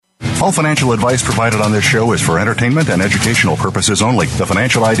All financial advice provided on this show is for entertainment and educational purposes only. The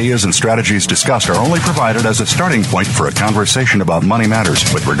financial ideas and strategies discussed are only provided as a starting point for a conversation about money matters.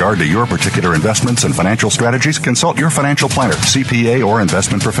 With regard to your particular investments and financial strategies, consult your financial planner, CPA, or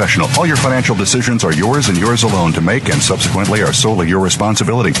investment professional. All your financial decisions are yours and yours alone to make, and subsequently are solely your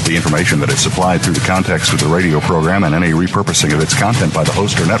responsibility. The information that is supplied through the context of the radio program and any repurposing of its content by the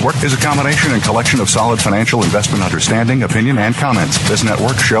host or network is a combination and collection of solid financial investment understanding, opinion, and comments. This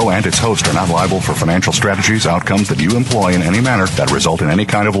network, show, and its host are not liable for financial strategies, outcomes that you employ in any manner that result in any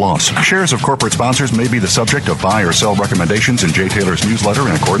kind of loss. Shares of corporate sponsors may be the subject of buy or sell recommendations in Jay Taylor's newsletter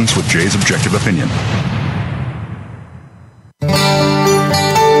in accordance with Jay's objective opinion.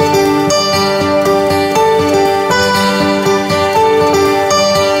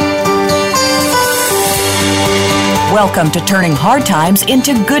 Welcome to Turning Hard Times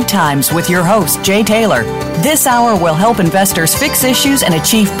into Good Times with your host, Jay Taylor. This hour will help investors fix issues and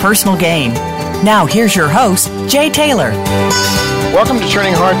achieve personal gain. Now, here's your host, Jay Taylor. Welcome to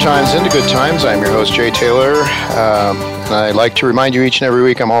Turning Hard Times into Good Times. I'm your host, Jay Taylor. And I'd like to remind you each and every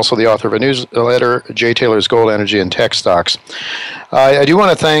week I'm also the author of a newsletter, Jay Taylor's Gold, Energy, and Tech Stocks. I do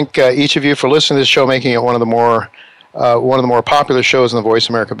want to thank each of you for listening to this show, making it one of the more popular shows in the Voice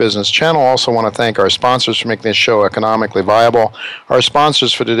America Business Channel. Also want to thank our sponsors for making this show economically viable. Our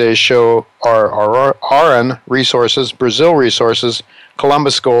sponsors for today's show are RN Resources, Brazil Resources,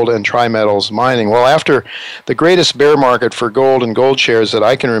 Columbus Gold, and Tri-Metals Mining. Well, after the greatest bear market for gold and gold shares that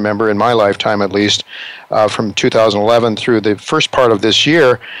I can remember in my lifetime at least, from 2011 through the first part of this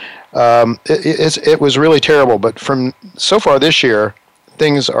year, it was really terrible. But from so far this year,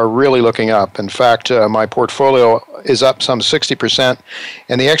 things are really looking up. In fact, my portfolio is up some 60%,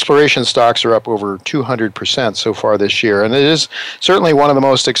 and the exploration stocks are up over 200% so far this year. And it is certainly one of the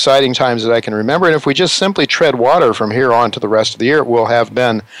most exciting times that I can remember. And if we just simply tread water from here on to the rest of the year, it will have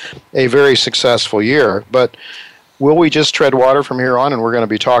been a very successful year. But will we just tread water from here on? And we're going to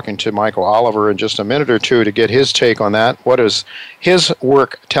be talking to Michael Oliver in just a minute or two to get his take on that. What is his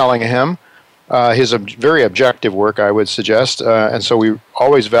work telling him? His very objective work, I would suggest. And so we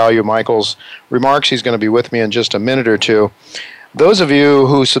always value Michael's remarks. He's going to be with me in just a minute or two. Those of you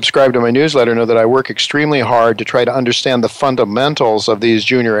who subscribe to my newsletter know that I work extremely hard to try to understand the fundamentals of these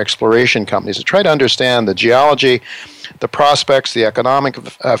junior exploration companies, to try to understand the geology, the prospects, the economic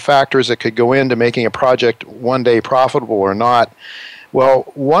factors that could go into making a project one day profitable or not. Well,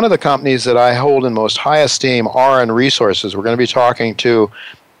 one of the companies that I hold in most high esteem, RN Resources, we're going to be talking to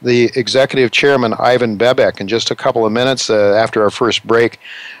the executive chairman, Ivan Bebek, in just a couple of minutes after our first break.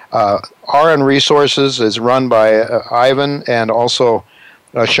 RN Resources is run by Ivan and also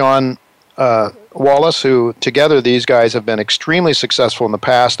Sean Wallace, who together these guys have been extremely successful in the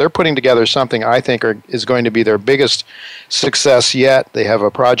past. They're putting together something I think is going to be their biggest success yet. They have a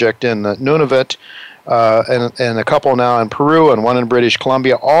project in Nunavut and a couple now in Peru and one in British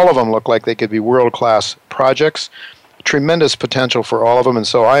Columbia. All of them look like they could be world-class projects. Tremendous potential for all of them, and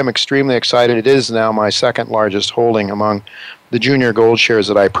so I am extremely excited. It is now my second largest holding among the junior gold shares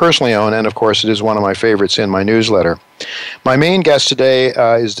that I personally own, and of course it is one of my favorites in my newsletter. My main guest today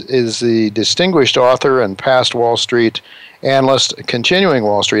is the distinguished author and past Wall Street analyst, continuing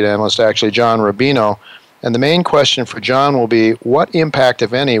Wall Street analyst actually, John Rubino. And the main question for John will be, what impact,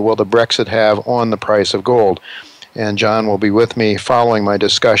 if any, will the Brexit have on the price of gold? And John will be with me following my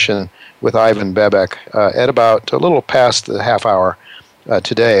discussion with Ivan Bebek at about a little past the half hour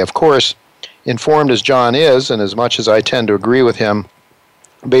today. Of course, informed as John is, and as much as I tend to agree with him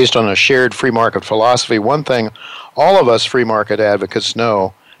based on a shared free market philosophy, one thing all of us free market advocates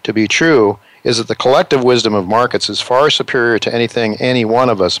know to be true is that the collective wisdom of markets is far superior to anything any one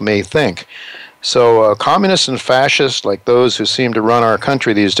of us may think. So communists and fascists, like those who seem to run our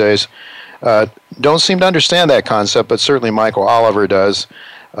country these days, don't seem to understand that concept, but certainly Michael Oliver does.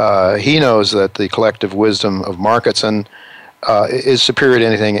 He knows that the collective wisdom of markets is superior to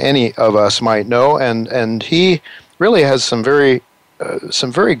anything any of us might know, and he really has some very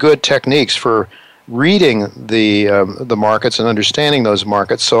good techniques for reading the markets and understanding those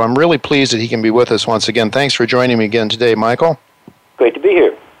markets. So I'm really pleased that he can be with us once again. Thanks for joining me again today, Michael. Great to be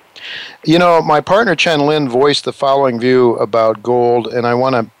here. You know, my partner Chen Lin voiced the following view about gold, and I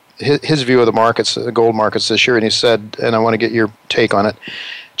want his view of the markets, the gold markets this year, and he said, and I want to get your take on it.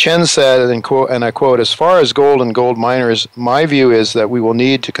 Chen said, and I quote, "As far as gold and gold miners, my view is that we will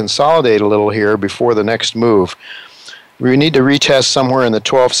need to consolidate a little here before the next move. We need to retest somewhere in the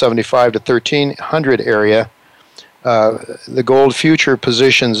 1275 to 1300 area. The gold future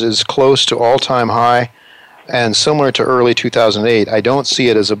positions is close to all-time high, and similar to early 2008, I don't see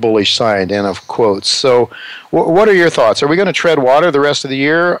it as a bullish sign, end of quotes. So what are your thoughts? Are we going to tread water the rest of the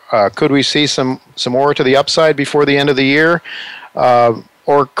year? Could we see some more to the upside before the end of the year? Or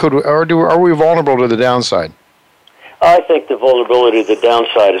are we vulnerable to the downside? I think the vulnerability to the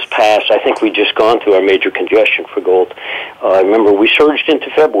downside is past. I think we've just gone through our major congestion for gold. Remember, we surged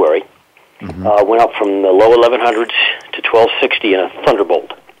into February, went up from the low 1100s to 1260 in a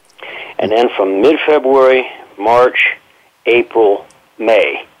thunderbolt. And then from mid-February, March, April,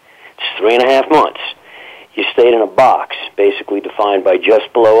 May, it's 3.5 months, you stayed in a box, basically defined by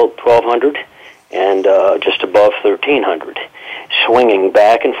just below 1200 and just above 1300. Swinging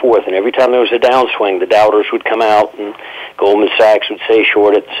back and forth, and every time there was a downswing, the doubters would come out, and Goldman Sachs would say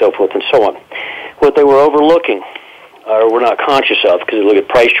short it, and so forth and so on. What they were overlooking, or were not conscious of, because they look at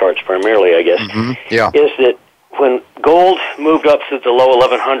price charts primarily, I guess, is that when gold moved up to the low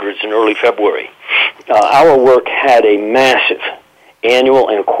 1100s in early February, our work had a massive annual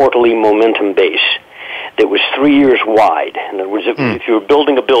and quarterly momentum base that was 3 years wide. In other words, if you were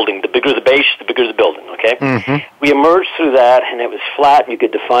building a building, the bigger the base, the bigger the building, okay? We emerged through that, and it was flat, and you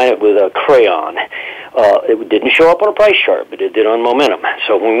could define it with a crayon. It didn't show up on a price chart, but it did on momentum.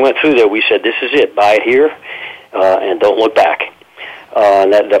 So when we went through there, we said, this is it. Buy it here, and don't look back.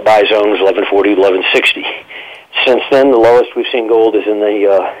 And that buy zone was 1140, 1160. Since then, the lowest we've seen gold is in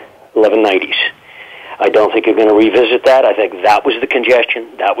the 1190s. I don't think you're going to revisit that. I think that was the congestion.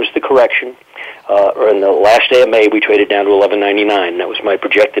 That was the correction. Or in the last day of May, we traded down to 1199. That was my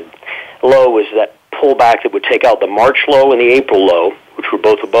projected low, was that pullback that would take out the March low and the April low, which were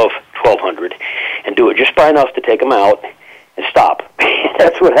both above 1200, and do it just by enough to take them out and stop.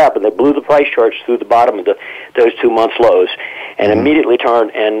 That's what happened. They blew the price charts through the bottom of those 2 months lows and immediately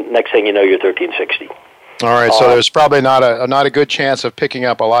turned, and next thing you know, you're 1360. All right, so there's probably not a good chance of picking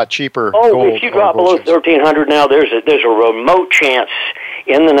up a lot cheaper gold. Oh, if you drop below 1,300 now, there's a remote chance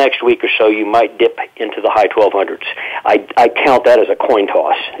in the next week or so you might dip into the high 1,200s. I count that as a coin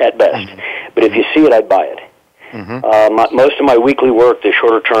toss at best. But if you see it, I'd buy it. Most of my weekly work, the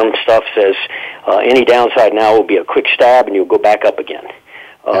shorter-term stuff, says any downside now will be a quick stab and you'll go back up again.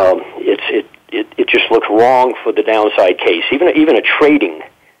 It just looks wrong for the downside case. Even a trading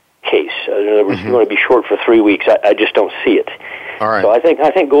case. In other words, you want to be short for 3 weeks. I just don't see it. All right. So I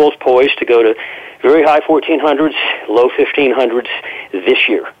think gold's poised to go to very high 1400s, low 1500s this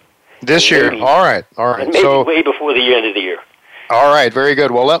year. All right. And maybe way before the end of the year. All right, very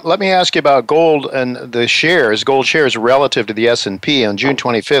good. Well, let me ask you about gold and the shares, gold shares relative to the S&P. On June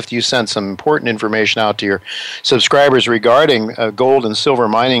 25th, you sent some important information out to your subscribers regarding gold and silver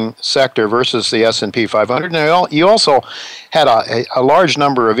mining sector versus the S&P 500. Now, you also had a large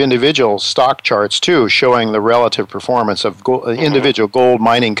number of individual stock charts, too, showing the relative performance of individual gold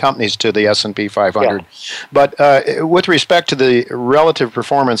mining companies to the S&P 500. Yeah. But with respect to the relative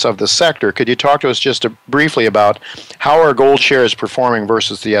performance of the sector, could you talk to us just briefly about how are gold shares performing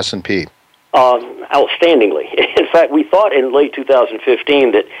versus the S&P? Outstandingly. In fact, we thought in late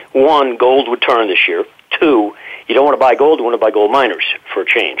 2015 that, one, gold would turn this year. Two, you don't want to buy gold, you want to buy gold miners for a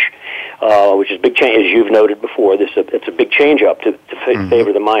change, which is a big change, as you've noted before. It's a big change up to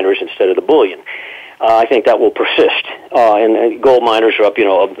favor the miners instead of the bullion. I think that will persist. And gold miners are up,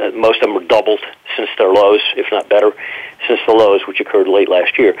 most of them are doubled since their lows, if not better, since the lows, which occurred late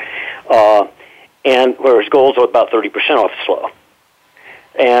last year. And whereas gold's about 30% off its low.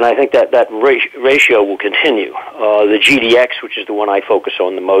 And I think that ratio will continue. The GDX, which is the one I focus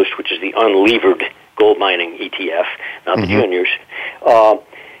on the most, which is the unlevered gold mining ETF, not the juniors,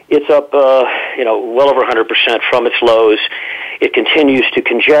 it's up, well over 100% from its lows. It continues to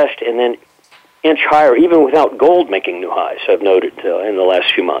congest and then inch higher, even without gold making new highs, I've noted in the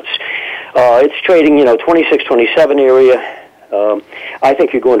last few months. It's trading, 26, 27 area. I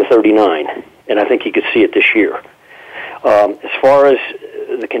think you're going to 39, and I think you could see it this year. As far as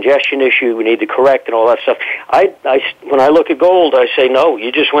the congestion issue, we need to correct and all that stuff. When I look at gold, I say, no,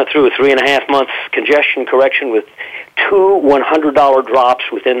 you just went through a 3.5-month congestion correction with two $100 drops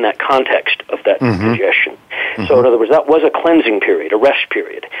within that context of that congestion. So in other words, that was a cleansing period, a rest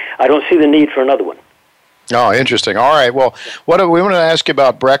period. I don't see the need for another one. Oh, interesting. All right. Well, we want to ask you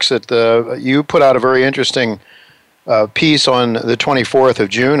about Brexit. You put out a very interesting piece on the 24th of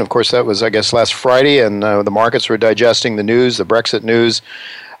June. Of course, that was, I guess, last Friday, and the markets were digesting the news, the Brexit news.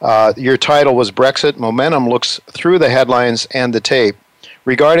 Your title was Brexit, Momentum Looks Through the Headlines and the Tape.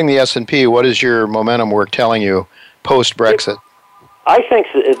 Regarding the S&P, what is your momentum work telling you post-Brexit? I think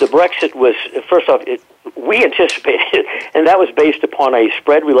the Brexit was, first off, we anticipated, and that was based upon a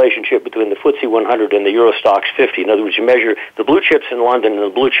spread relationship between the FTSE 100 and the Euro Stoxx 50. In other words, you measure the blue chips in London and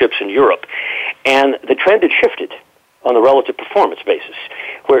the blue chips in Europe. And the trend had shifted on the relative performance basis,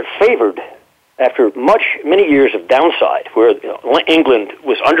 where it favored, after many years of downside, where England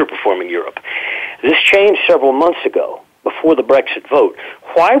was underperforming Europe. This changed several months ago, before the Brexit vote.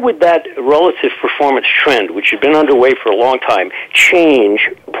 Why would that relative performance trend, which had been underway for a long time, change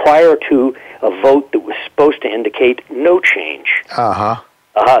prior to a vote that was supposed to indicate no change?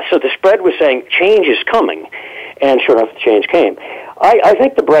 So the spread was saying change is coming, and sure enough, the change came. I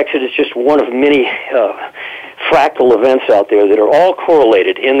think the Brexit is just one of many fractal events out there that are all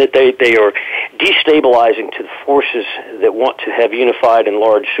correlated in that they are destabilizing to the forces that want to have unified and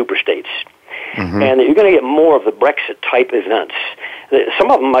large superstates. Mm-hmm. And you're going to get more of the Brexit-type events.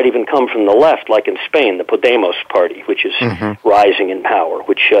 Some of them might even come from the left, like in Spain, the Podemos party, which is rising in power,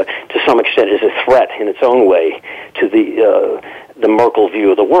 which to some extent is a threat in its own way to the Merkel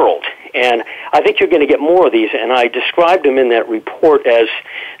view of the world. And I think you're going to get more of these, and I described them in that report as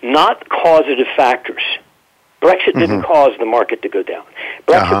not causative factors. Brexit didn't cause the market to go down.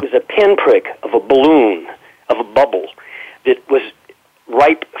 Brexit was a pinprick of a balloon, of a bubble that was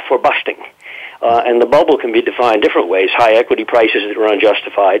ripe for busting. And the bubble can be defined different ways: high equity prices that are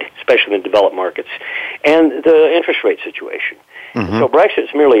unjustified, especially in developed markets, and the interest rate situation. So Brexit is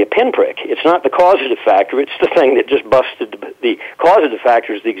merely a pinprick. It's not the causative factor. It's the thing that just busted the causative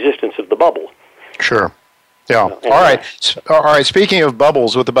factor is the existence of the bubble. Sure. Yeah. All right. Speaking of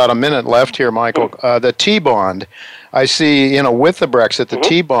bubbles, with about a minute left here, Michael, the T-bond, I see, with the Brexit, the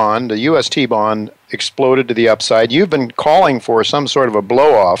T-bond, the U.S. T-bond exploded to the upside. You've been calling for some sort of a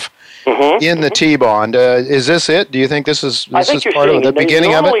blow-off in the T-bond. Is this it? Do you think this is part of the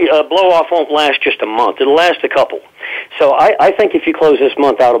beginning of it? Normally, a blow-off won't last just a month. It'll last a couple. So I think if you close this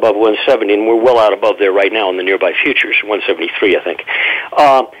month out above 170, and we're well out above there right now in the nearby futures, 173, I think,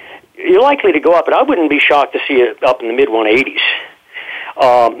 you're likely to go up, and I wouldn't be shocked to see it up in the mid-180s.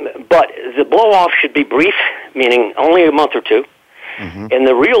 But the blow-off should be brief, meaning only a month or two. And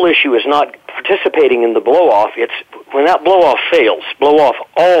the real issue is not participating in the blow-off. It's when that blow-off fails, blow-off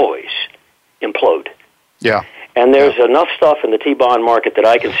always implode. Yeah. And there's enough stuff in the T-bond market that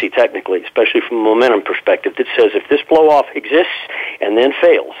I can see technically, especially from a momentum perspective, that says if this blow-off exists and then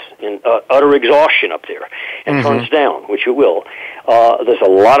fails in utter exhaustion up there and turns down, which it will, there's a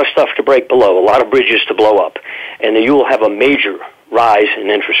lot of stuff to break below, a lot of bridges to blow up, and you will have a major rise in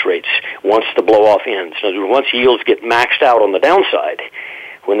interest rates once the blow-off ends. In other words, once yields get maxed out on the downside,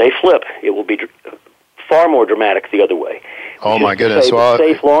 when they flip, it will be far more dramatic the other way. Oh, my goodness.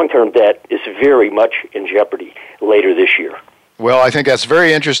 Safe long-term debt is very much in jeopardy later this year. Well, I think that's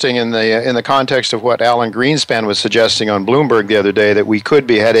very interesting in the context of what Alan Greenspan was suggesting on Bloomberg the other day, that we could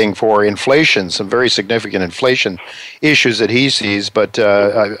be heading for inflation, some very significant inflation issues that he sees. But,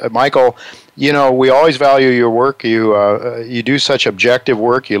 Michael, we always value your work. You do such objective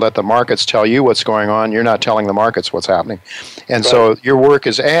work. You let the markets tell you what's going on. You're not telling the markets what's happening. And so your work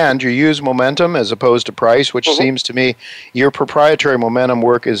is, and you use momentum as opposed to price, which seems to me your proprietary momentum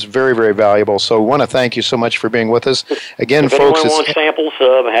work is very, very valuable. So we want to thank you so much for being with us. Again, if folks, anyone wants samples,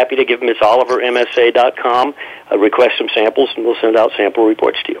 I'm happy to give them. It's olivermsa.com. Request some samples, and we'll send out sample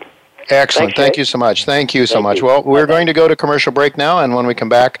reports to you. Excellent. Thank you so much. Thank you so much. Well, we're going to go to commercial break now, and when we come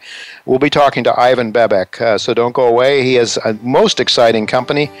back, we'll be talking to Ivan Bebek. So don't go away. He has a most exciting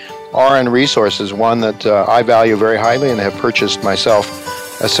company, RN Resources, one that I value very highly and have purchased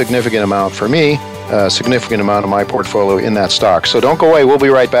myself a significant amount for me, a significant amount of my portfolio in that stock. So don't go away. We'll be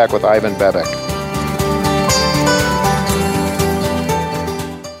right back with Ivan Bebek.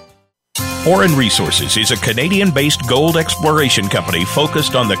 RN Resources is a Canadian-based gold exploration company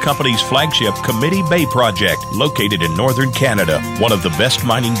focused on the company's flagship Committee Bay project, located in northern Canada, one of the best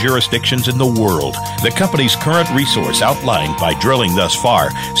mining jurisdictions in the world. The company's current resource outlined by drilling thus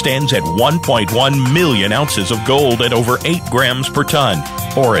far stands at 1.1 million ounces of gold at over 8 grams per ton.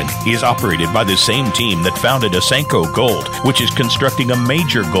 RN is operated by the same team that founded Asanko Gold, which is constructing a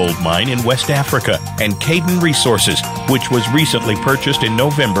major gold mine in West Africa, and Caden Resources, which was recently purchased in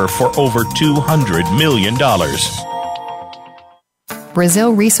November for over $200 million.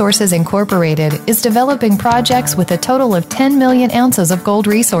 Brazil Resources Incorporated is developing projects with a total of 10 million ounces of gold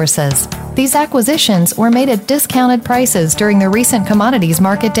resources. These acquisitions were made at discounted prices during the recent commodities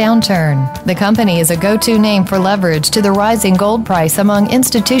market downturn. The company is a go-to name for leverage to the rising gold price among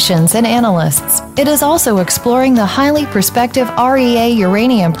institutions and analysts. It is also exploring the highly prospective REA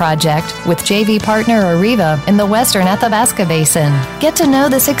uranium project with JV partner Areva in the western Athabasca Basin. Get to know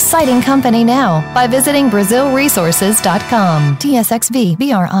this exciting company now by visiting BrazilResources.com. TSXV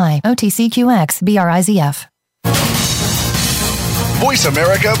BRI OTCQX BRIZF. Voice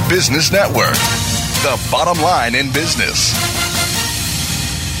America Business Network, the bottom line in business.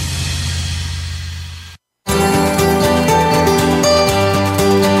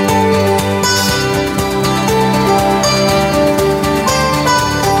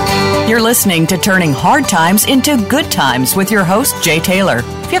 You're listening to Turning Hard Times into Good Times with your host, Jay Taylor.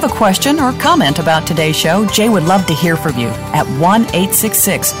 If you have a question or comment about today's show, Jay would love to hear from you at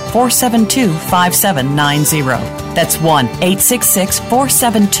 1-866-472-5790. That's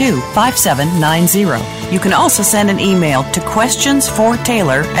 1-866-472-5790. You can also send an email to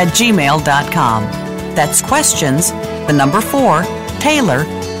questionsfortaylor@gmail.com. That's questions, the number 4,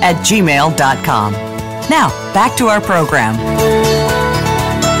 Taylor@gmail.com. Now, back to our program.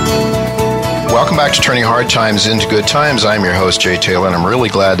 Welcome back to Turning Hard Times into Good Times. I'm your host, Jay Taylor, and I'm really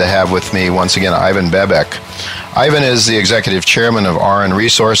glad to have with me once again Ivan Bebek. Ivan is the executive chairman of RN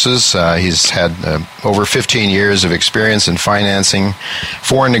Resources. He's had over 15 years of experience in financing,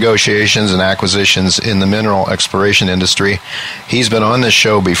 foreign negotiations, and acquisitions in the mineral exploration industry. He's been on this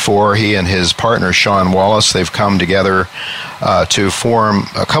show before. He and his partner, Sean Wallace, they've come together to form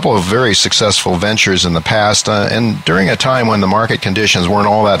a couple of very successful ventures in the past, and during a time when the market conditions weren't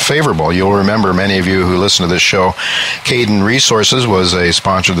all that favorable. You'll remember, many of you who listen to this show, Caden Resources was a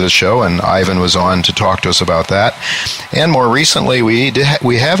sponsor of this show, and Ivan was on to talk to us about that. And more recently, we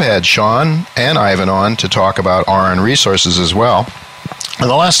have had Sean and Ivan on to talk about RN Resources as well. And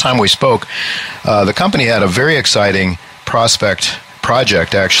the last time we spoke, the company had a very exciting project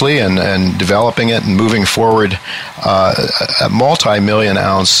actually, and developing it and moving forward a multi-million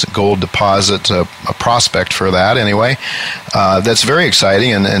ounce gold deposit, a prospect for that anyway. That's very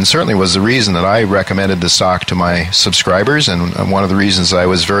exciting, and certainly was the reason that I recommended the stock to my subscribers, and one of the reasons I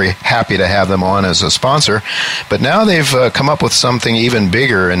was very happy to have them on as a sponsor. But now they've come up with something even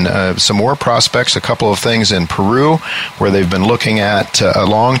bigger, and some more prospects, a couple of things in Peru where they've been looking at a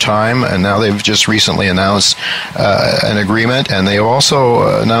long time, and now they've just recently announced an agreement, and they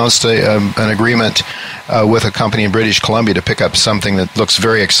also announced an agreement with a company in British Columbia to pick up something that looks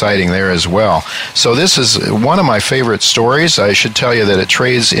very exciting there as well. So this is one of my favorite stories. I should tell you that it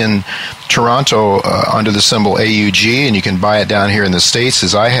trades in Toronto under the symbol AUG, and you can buy it down here in the States,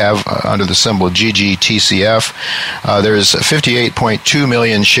 as I have, under the symbol GGTCF. There's 58.2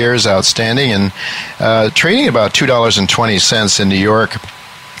 million shares outstanding, and trading about $2.20 in New York,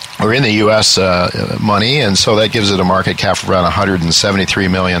 or in the U.S. money, and so that gives it a market cap of around $173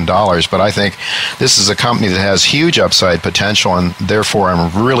 million. But I think this is a company that has huge upside potential, and therefore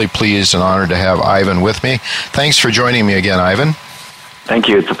I'm really pleased and honored to have Ivan with me. Thanks for joining me again, Ivan. Thank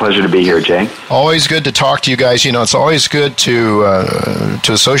you. It's a pleasure to be here, Jay. Always good to talk to you guys. You know, it's always good to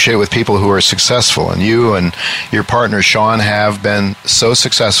associate with people who are successful, and you and your partner Sean have been so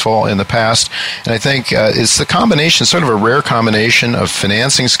successful in the past. And I think it's the combination, sort of a rare combination of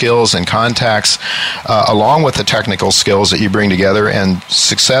financing skills and contacts, along with the technical skills that you bring together. And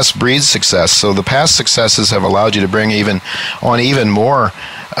success breeds success. So the past successes have allowed you to bring even more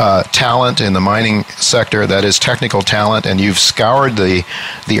talent in the mining sector, that is technical talent, and you've scoured the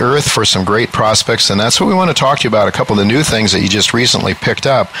earth for some great prospects, and that's what we want to talk to you about, a couple of the new things that you just recently picked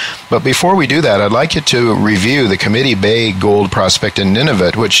up. But before we do that, I'd like you to review the Committee Bay gold prospect in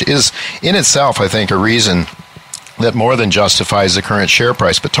Nunavut, which is in itself, I think, a reason that more than justifies the current share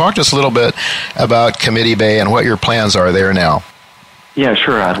price. But talk to us a little bit about Committee Bay and what your plans are there now. Yeah,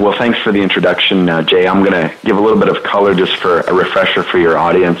 sure. Well, thanks for the introduction, Jay. I'm going to give a little bit of color just for a refresher for your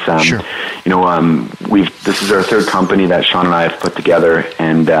audience. Sure. You know, this is our third company that Sean and I have put together,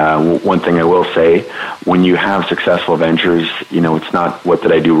 and one thing I will say, when you have successful ventures, you know, it's not what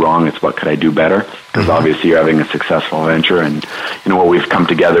did I do wrong, it's what could I do better, because obviously you're having a successful venture, and you know what we've come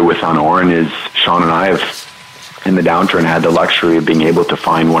together with on Oren is Sean and I have, in the downturn, had the luxury of being able to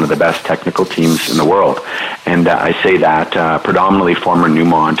find one of the best technical teams in the world. And I say that predominantly former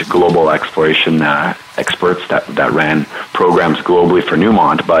Newmont global exploration experts that ran programs globally for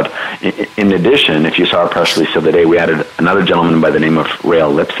Newmont. But in addition, if you saw our press release the other day, we added another gentleman by the name of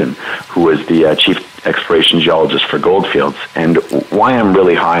Rael Lipson, who was the chief exploration geologist for Gold Fields. And why I'm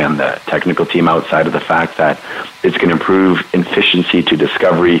really high on the technical team, outside of the fact that it's going to improve efficiency to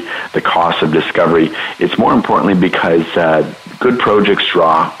discovery, the cost of discovery, it's more importantly because good projects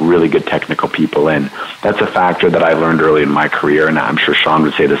draw really good technical people in. That's a factor that I learned early in my career, and I'm sure Sean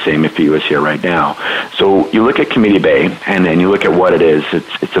would say the same if he was here right now. So you look at Committee Bay, and you look at what it is.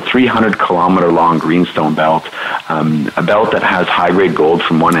 It's a 300-kilometer-long greenstone belt, a belt that has high-grade gold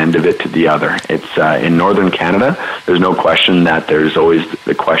from one end of it to the other. It's in northern Canada. There's no question that there's always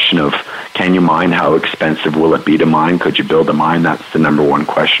the question of, can you mine? How expensive will it be to mine? Could you build a mine? That's the number one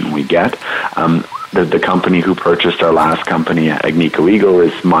question we get. The company who purchased our last company, Agnico Eagle,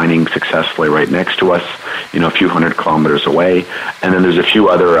 is mining successfully right next to us, a few hundred kilometers away. And then there's a few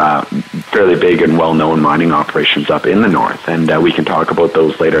other fairly big and well-known mining operations up in the north, and we can talk about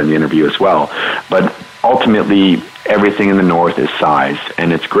those later in the interview as well. But ultimately, everything in the north is size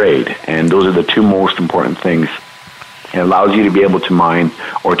and it's grade, and those are the two most important things. It allows you to be able to mine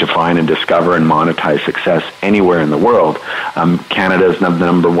or to find and discover and monetize success anywhere in the world. Canada is the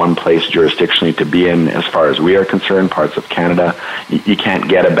number one place jurisdictionally to be in as far as we are concerned, parts of Canada. You can't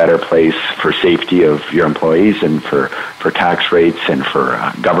get a better place for safety of your employees and for tax rates and for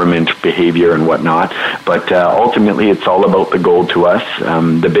government behavior and whatnot. But ultimately, it's all about the gold to us.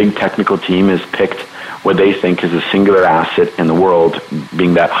 The big technical team has picked what they think is a singular asset in the world,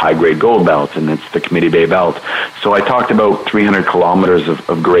 being that high-grade gold belt, and it's the Committee Bay Belt. So I talked about 300 kilometers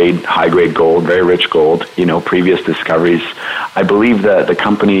of grade, high-grade gold, very rich gold, previous discoveries. I believe that the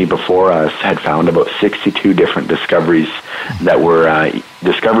company before us had found about 62 different discoveries that were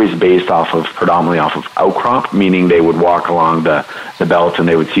discoveries based predominantly off of outcrop, meaning they would walk along the belt and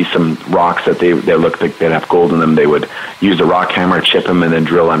they would see some rocks that they looked like they'd have gold in them. They would use a rock hammer, chip them, and then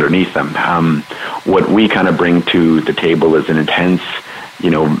drill underneath them. What we kind of bring to the table is an intense,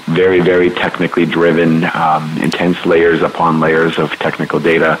 very, very technically driven, intense layers upon layers of technical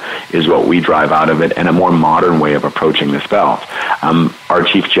data is what we drive out of it, and a more modern way of approaching this belt. Our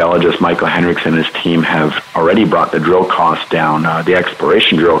chief geologist, Michael Henricks, and his team have already brought the drill cost down, the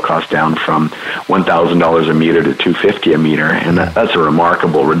exploration drill cost down from $1,000 a meter to $250 a meter, and that's a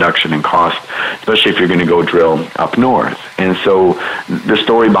remarkable reduction in cost, especially if you're going to go drill up north. And so the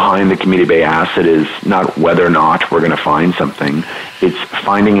story behind the Committee Bay asset is not whether or not we're going to find something, it's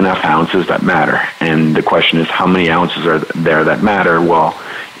finding enough ounces that matter. And the question is, how many ounces are there that matter? Well,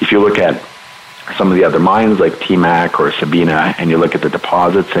 if you look at some of the other mines like TMAC or Sabina, and you look at the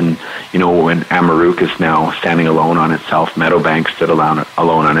deposits, and when Amaruq is now standing alone on itself, Meadowbank stood alone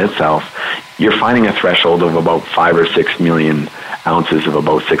on itself, you're finding a threshold of about 5 or 6 million ounces of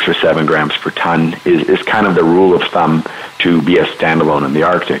about 6 or 7 grams per ton is kind of the rule of thumb to be a standalone in the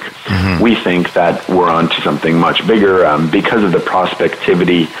Arctic. Mm-hmm. We think that we're on to something much bigger because of the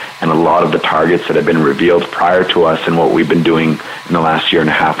prospectivity and a lot of the targets that have been revealed prior to us and what we've been doing in the last year and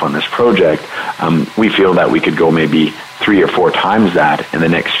a half on this project. We feel that we could go maybe 3 or 4 times that in the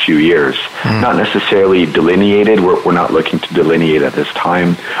next few years. Mm. Not necessarily delineated. We're not looking to delineate at this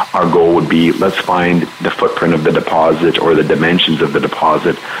time. Our goal would be, let's find the footprint of the deposit or the dimensions of the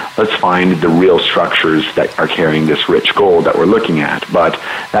deposit. Let's find the real structures that are carrying this rich gold that we're looking at. But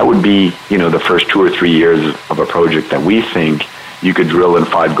that would be, the first 2 or 3 years of a project that we think you could drill and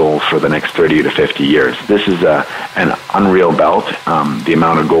find gold for the next 30 to 50 years. This is an unreal belt. The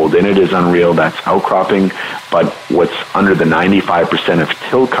amount of gold in it is unreal. That's outcropping. But what's under the 95% of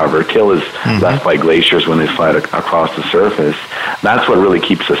till cover, till is left by glaciers when they slide across the surface, that's what really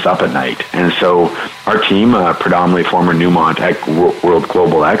keeps us up at night. And so our team, predominantly former Newmont World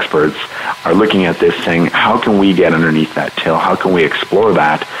Global experts, are looking at this saying, how can we get underneath that till? How can we explore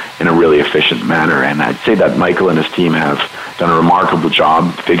that in a really efficient manner? And I'd say that Michael and his team have done a remarkable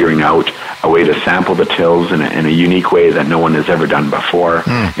job figuring out a way to sample the tills in a unique way that no one has ever done before.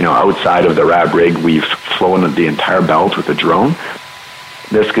 Outside of the RAB rig, we've flown the entire belt with a drone.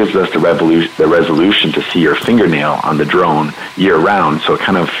 This gives us the resolution to see your fingernail on the drone year-round, so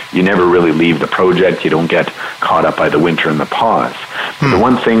you never really leave the project. You don't get caught up by the winter and the pause. The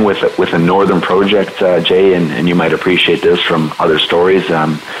one thing with a northern project, Jay, and you might appreciate this from other stories,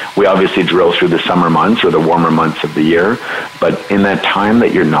 we obviously drill through the summer months or the warmer months of the year, but in that time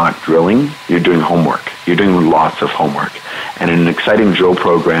that you're not drilling, you're doing homework. You're doing lots of homework. And in an exciting drill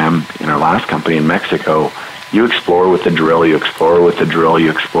program in our last company in Mexico, you explore with the drill, you explore with the drill,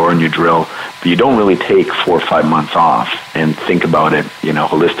 you explore and you drill, but you don't really take 4 or 5 months off and think about it,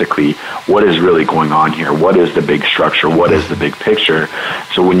 holistically. What is really going on here? What is the big structure? What is the big picture?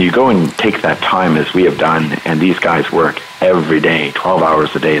 So when you go and take that time, as we have done, and these guys work every day, 12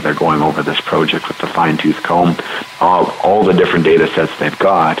 hours a day, they're going over this project with the fine-tooth comb, all the different data sets they've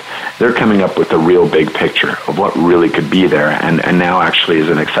got, they're coming up with a real big picture of what really could be there. And now actually is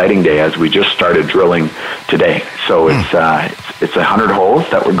an exciting day as we just started drilling today. So it's 100 holes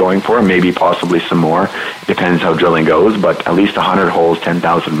that we're going for, maybe possibly some more. It depends how drilling goes, but at least 100 holes,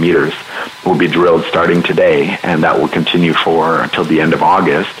 10,000 meters will be drilled starting today, and that will continue for until the end of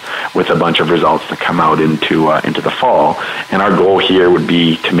August with a bunch of results that come out into the fall. And our goal here would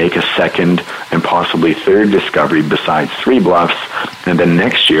be to make a second and possibly third discovery besides Three Bluffs, and then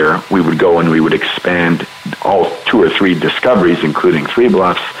next year we would go and we would expand all 2 or 3 discoveries, including Three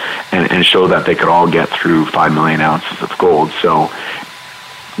Bluffs, and show that they could all get through 5 million ounces of gold. So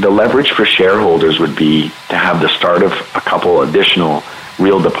the leverage for shareholders would be to have the start of a couple additional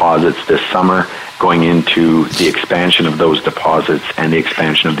real deposits this summer, going into the expansion of those deposits and the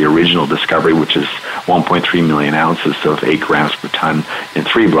expansion of the original discovery, which is 1.3 million ounces of 8 grams per ton in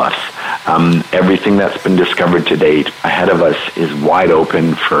Three Bluffs. Everything that's been discovered to date ahead of us is wide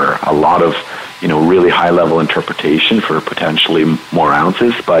open for a lot of, really high-level interpretation for potentially more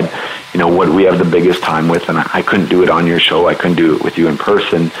ounces. But, what we have the biggest time with, and I couldn't do it on your show, I couldn't do it with you in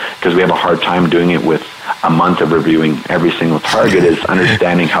person, because we have a hard time doing it with a month of reviewing every single target, is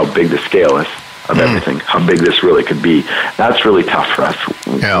understanding how big the scale is of everything, how big this really could be. That's really tough for us.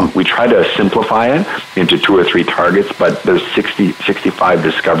 Yeah. We try to simplify it into 2 or 3 targets, but there's 65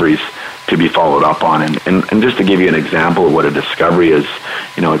 discoveries to be followed up on. And just to give you an example of what a discovery is,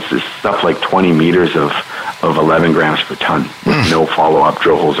 it's this stuff like 20 meters of 11 grams per ton with no follow-up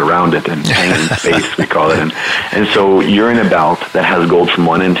drill holes around it and hanging space, we call it. And so you're in a belt that has gold from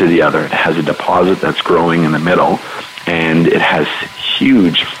one end to the other. It has a deposit that's growing in the middle, and it has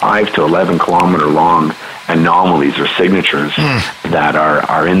huge 5 to 11 kilometer long anomalies or signatures that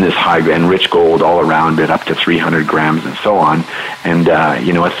are in this high and rich gold all around it, up to 300 grams and so on. And,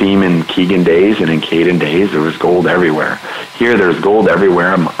 a theme in Keegan days and in Caden days, there was gold everywhere. Here, there's gold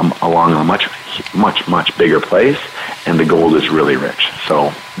everywhere along a much bigger place, and the gold is really rich.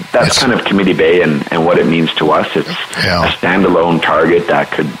 So that's kind of Committee Bay and what it means to us. It's a standalone target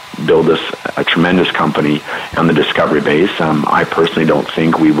that could build us a tremendous company on the discovery base. I personally don't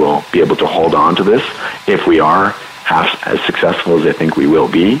think we will be able to hold on to this if we are half as successful as I think we will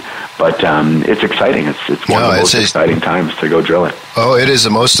be. But it's exciting. It's one of the most exciting times to go drill it. Oh, it is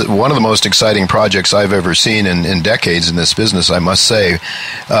one of the most exciting projects I've ever seen in decades in this business, I must say.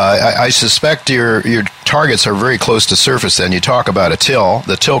 I suspect your targets are very close to surface then. You talk about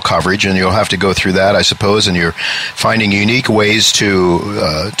the till coverage, and you'll have to go through that, I suppose, and you're finding unique ways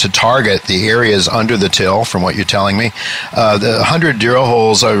to target the areas under the till, from what you're telling me. The 100 drill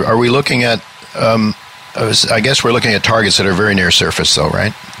holes, are we looking at... I guess we're looking at targets that are very near surface, though,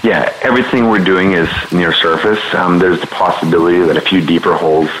 right? Yeah, everything we're doing is near surface. There's the possibility that a few deeper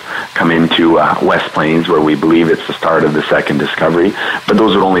holes come into West Plains, where we believe it's the start of the second discovery, but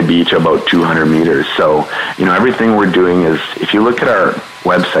those would only be to about 200 meters. So, everything we're doing is, if you look at our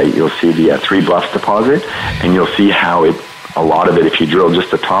website, you'll see the Three Bluffs deposit, and you'll see how a lot of it, if you drill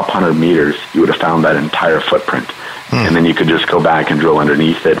just the top 100 meters, you would have found that entire footprint. And then you could just go back and drill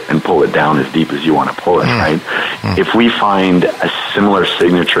underneath it and pull it down as deep as you want to pull it, right? If we find a similar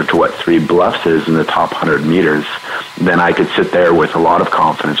signature to what Three Bluffs is in the top 100 meters, then I could sit there with a lot of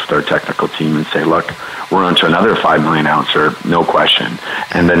confidence with our technical team and say, look, we're on to another 5 million ouncer, no question.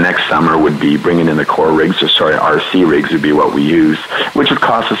 And the next summer would be bringing in the core rigs, RC rigs would be what we use, which would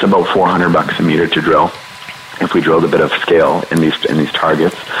cost us about $400 a meter to drill if we drilled a bit of scale in these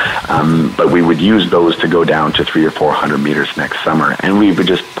targets. But we would use those to go down to 300 or 400 meters next summer, and we would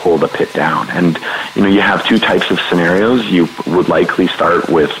just pull the pit down. And, you have 2 types of scenarios. You would likely start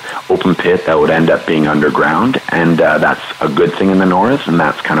with open pit that would end up being underground, and that's a good thing in the north, and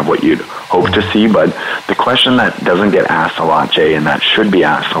that's kind of what you'd hope to see. But the question that doesn't get asked a lot, Jay, and that should be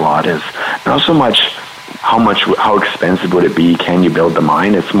asked a lot, is not so much how expensive would it be, can you build the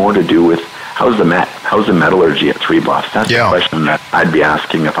mine? It's more to do with how's the metallurgy at Three Bluffs? That's the question that I'd be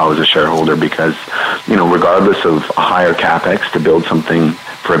asking if I was a shareholder, because, regardless of a higher capex to build something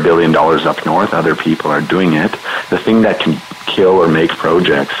for $1 billion up north, other people are doing it. The thing that can kill or make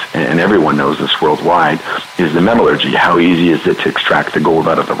projects, and everyone knows this worldwide, is the metallurgy. How easy is it to extract the gold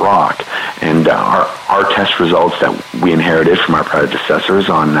out of the rock? And our test results that we inherited from our predecessors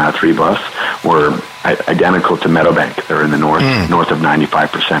on Three Bluffs were identical to Meadowbank. They're in the north of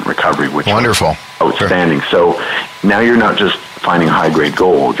 95% recovery, which wonderful, is outstanding. Sure. So now you're not just finding high-grade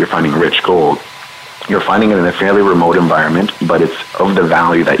gold, you're finding rich gold. You're finding it in a fairly remote environment, but it's of the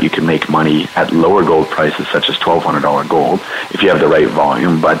value that you can make money at lower gold prices, such as $1,200 gold, if you have the right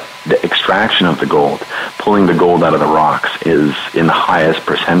volume. But the extraction of the gold, pulling the gold out of the rocks, is in the highest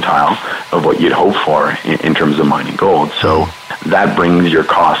percentile of what you'd hope for in terms of mining gold. So that brings your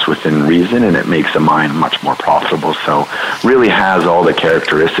costs within reason, and it makes a mine much more profitable. So really has all the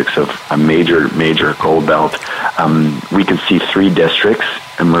characteristics of a major gold belt. We can see 3 districts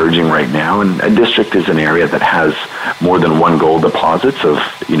emerging right now, and a district is an area that has more than one gold deposits of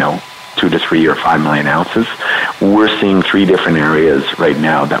 2 to 3 or 5 million ounces. We're seeing 3 different areas right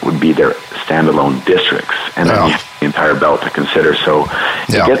now that would be their standalone districts, and then you have the entire belt to consider. So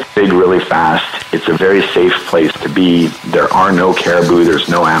it gets big really fast. It's a very safe place to be. There are no caribou, there's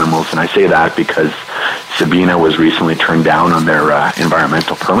no animals, and I say that because Sabina was recently turned down on their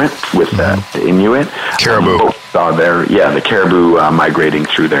environmental permit with the Inuit. Caribou. The caribou migrating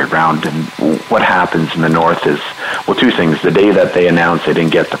through their ground. And what happens in the north is, 2 things. The day that they announced they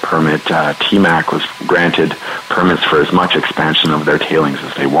didn't get the permit, TMAC was granted permits for as much expansion of their tailings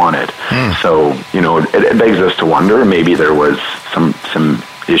as they wanted. So, it begs us to wonder, maybe there was some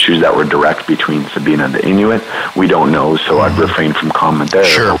issues that were direct between Sabina and the Inuit. We don't know, so I'd refrain from comment there.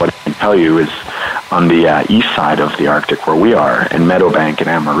 Sure. But what I can tell you is on the east side of the Arctic where we are, and Meadowbank and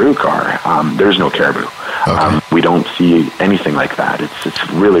Amaruq are, there's no caribou. Okay. We don't see anything like that.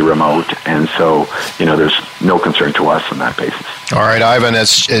 It's really remote, and so, there's no concern to us on that basis. All right, Ivan,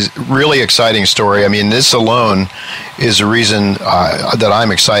 it's a really exciting story. I mean, this alone is a reason that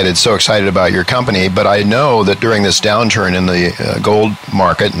I'm so excited about your company, but I know that during this downturn in the gold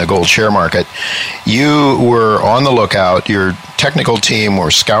market, in the gold share market, you were on the lookout. Your technical team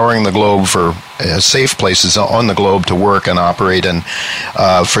were scouring the globe for safe places on the globe to work and operate, and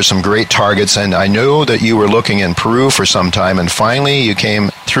for some great targets. And I know that you were looking in Peru for some time, and finally you came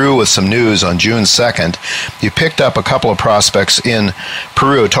through with some news on June 2nd. You picked up a couple of prospects in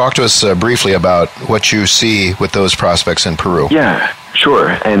Peru. Talk to us briefly about what you see with those prospects in Peru. Yeah,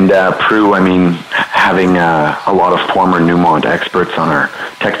 sure. And Peru, having a lot of former Newmont experts on our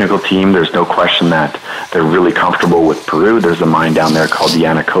technical team, there's no question that they're really comfortable with Peru. There's a mine down there called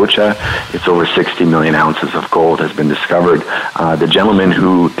Yanacocha. It's over 60 million ounces of gold has been discovered. The gentleman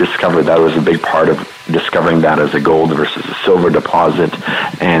who discovered that was a big part of discovering that as a gold versus a silver deposit,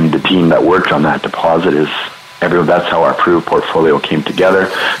 and the team that worked on that deposit is that's how our Peru portfolio came together.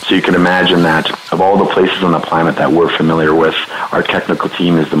 So you can imagine that of all the places on the planet that we're familiar with, our technical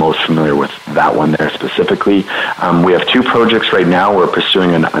team is the most familiar with that one there specifically. We have 2 projects right now. We're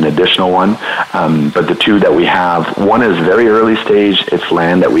pursuing an additional one. But the 2 that we have, one is very early stage. It's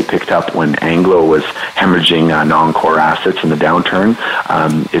land that we picked up when Anglo was hemorrhaging non-core assets in the downturn.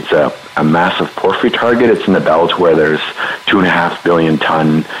 It's a massive porphyry target. It's in the belt where there's 2.5 billion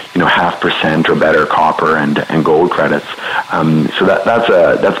ton, 0.5% or better copper and gold credits. So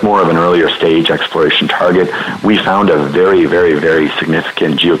that's more of an earlier stage exploration target. We found a very, very, very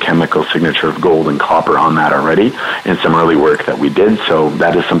significant geochemical signature of gold and copper on that already in some early work that we did. So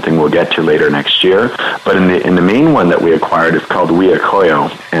that is something we'll get to later next year. But in the main one that we acquired is called Huillacoyo,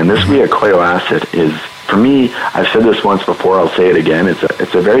 and this Huillacoyo asset is, for me, I've said this once before, I'll say it again,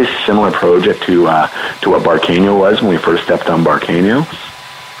 it's a very similar project to what Barqueño was when we first stepped on Barqueño.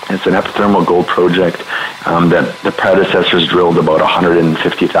 It's an epithermal gold project that the predecessors drilled about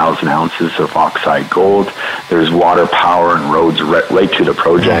 150,000 ounces of oxide gold. There's water, power, and roads right to the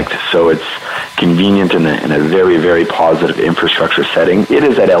project, so it's convenient in a very, very positive infrastructure setting. It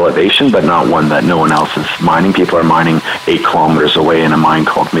is at elevation, but not one that no one else is mining. People are mining 8 kilometers away in a mine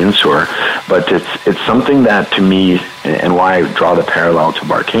called Minsur. But it's something that, to me, and why I draw the parallel to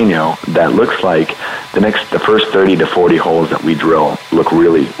Barqueño, that looks like the first 30 to 40 holes that we drill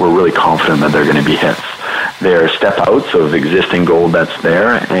we're really confident that they're going to be hits. They're step outs of existing gold that's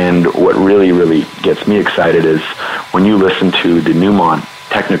there, and what really, really gets me excited is when you listen to the Newmont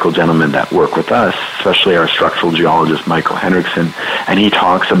technical gentlemen that work with us, especially our structural geologist Michael Hendrickson, and he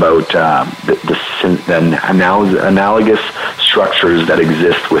talks about the analogous structures that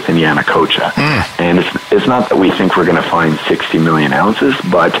exist within Yanacocha. And it's not that we think we're going to find 60 million ounces,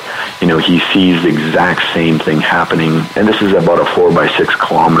 but he sees the exact same thing happening. And this is about a 4 by 6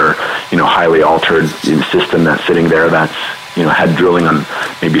 kilometer, highly altered system that's sitting there that's had drilling on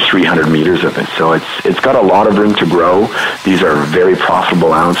maybe 300 meters of it. So it's got a lot of room to grow. These are very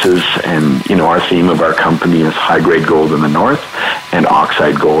profitable ounces, and our theme of our company is high-grade gold in the north and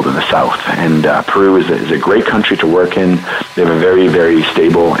oxide gold in the south. And Peru is a great country to work in. They have a very, very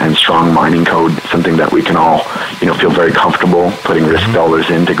stable and strong mining code, something that we can all feel very comfortable putting risk dollars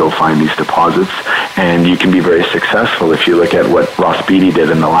in to go find these deposits. And you can be very successful. If you look at what Ross Beatty did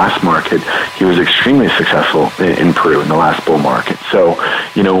in the last market, he was extremely successful in Peru in the last bull market. So,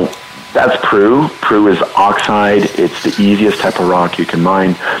 that's Peru. Peru is oxide. It's the easiest type of rock you can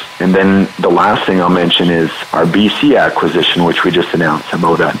mine. And then the last thing I'll mention is our BC acquisition, which we just announced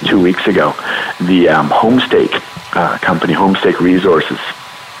about 2 weeks ago. The Homestake company, Homestake Resources.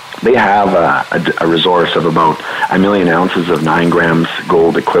 They have a resource of about 1 million ounces of 9 grams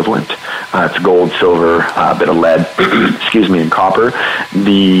gold equivalent. It's gold, silver, a bit of lead, and copper.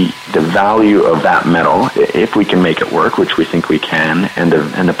 The value of that metal, if we can make it work, which we think we can, and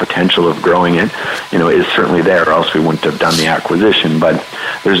the potential of growing it, is certainly there, or else we wouldn't have done the acquisition. But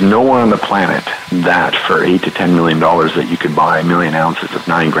there's nowhere on the planet that for $8 to $10 million that you could buy 1 million ounces of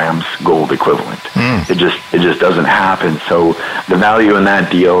 9 grams gold equivalent. It just doesn't happen. So the value in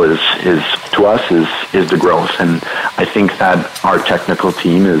that deal is to us the growth, and I think that our technical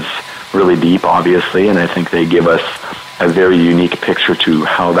team is really deep, obviously, and I think they give us a very unique picture to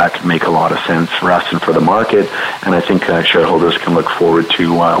how that can make a lot of sense for us and for the market. And I think shareholders can look forward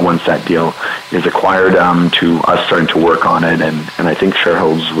to, once that deal is acquired, to us starting to work on it. And I think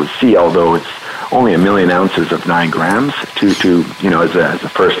shareholders would see, although it's only 1 million ounces of 9 grams as a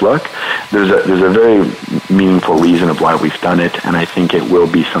first look, there's a very meaningful reason of why we've done it, and I think it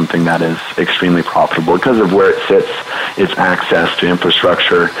will be something that is extremely profitable because of where it sits, its access to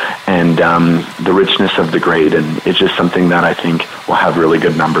infrastructure, and the richness of the grade, and it's just something that I think will have really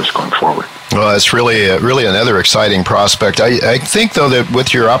good numbers going forward. Well, it's really another exciting prospect. I think, though, that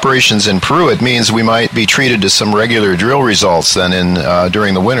with your operations in Peru, it means we might be treated to some regular drill results then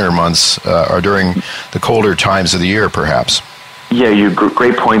during the winter months or during the colder times of the year, perhaps. Yeah,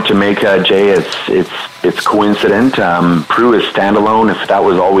 great point to make, Jay. It's coincident. Peru is standalone. If that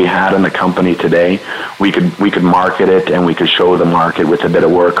was all we had in the company today, we could market it and we could show the market with a bit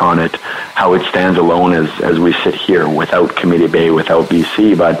of work on it how it stands alone as we sit here without Committee Bay, without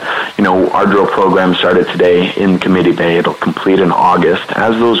BC. But our drill program started today in Committee Bay. It'll complete in August.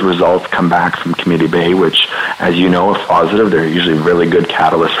 As those results come back from Committee Bay, which, as you know, if positive, they're usually really good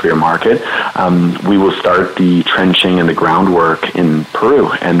catalysts for your market. We will start the trenching and the groundwork in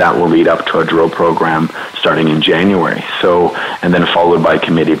Peru, and that will lead up to a drill program starting in January. So, and then followed by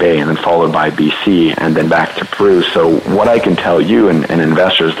Committee Bay, and then followed by BC, and then back to Peru. So what I can tell you and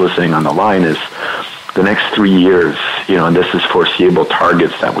investors listening on the line is the next 3 years, and this is foreseeable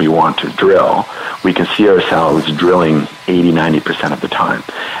targets that we want to drill, we can see ourselves drilling 80-90% of the time.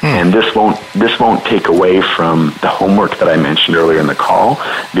 And this won't take away from the homework that I mentioned earlier in the call,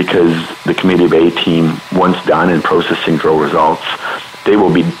 because the Committee Bay team, once done in processing drill results, they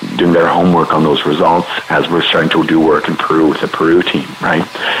will be doing their homework on those results as we're starting to do work in Peru with the Peru team, right?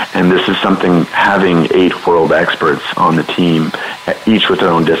 And this is something, having 8 world experts on the team, each with their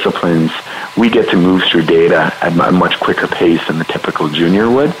own disciplines, we get to move through data at a much quicker pace than the typical junior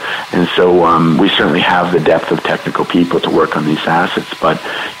would. And so we certainly have the depth of technical people to work on these assets, but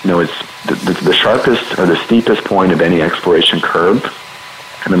it's the sharpest or the steepest point of any exploration curve,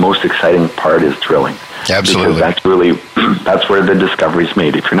 and the most exciting part is drilling. Absolutely. Because that's where the discovery is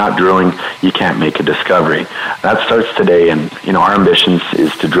made. If you're not drilling, you can't make a discovery. That starts today, and our ambitions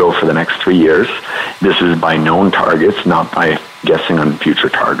is to drill for the next 3 years. This is by known targets, not by guessing on future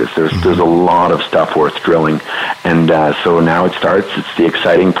targets. There's a lot of stuff worth drilling, and so now it starts. It's the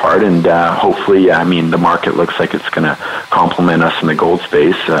exciting part, and hopefully, the market looks like it's going to complement us in the gold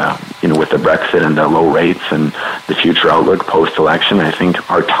space. With the Brexit and the low rates and the future outlook post-election, I think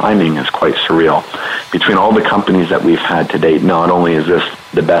our timing is quite surreal. Between all the companies that we've had to date, not only is this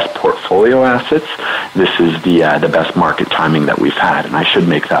the best portfolio assets, this is the best market timing that we've had, and I should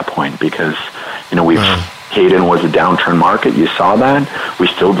make that point because we've. Hayden was a downturn market. You saw that. We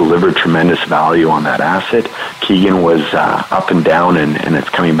still delivered tremendous value on that asset. Keegan was up and down, and it's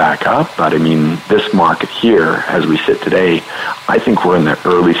coming back up. But, this market here, as we sit today, I think we're in the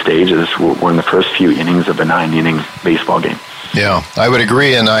early stages. We're in the first few innings of a 9-inning baseball game. Yeah, I would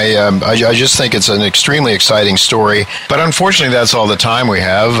agree, and I just think it's an extremely exciting story. But unfortunately, that's all the time we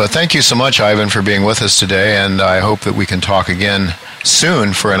have. Thank you so much, Ivan, for being with us today, and I hope that we can talk again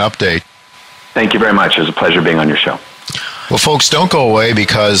soon for an update. Thank you very much. It was a pleasure being on your show. Well, folks, don't go away,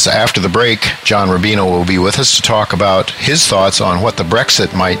 because after the break, John Rubino will be with us to talk about his thoughts on what the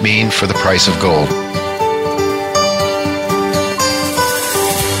Brexit might mean for the price of gold.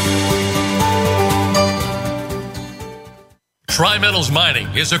 Tri-Metals Mining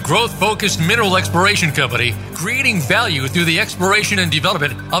is a growth-focused mineral exploration company creating value through the exploration and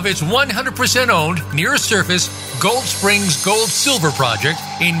development of its 100% owned, near-surface Gold Springs gold-silver project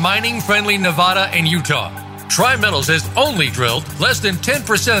in mining-friendly Nevada and Utah. Tri-Metals has only drilled less than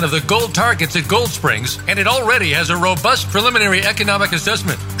 10% of the gold targets at Gold Springs, and it already has a robust preliminary economic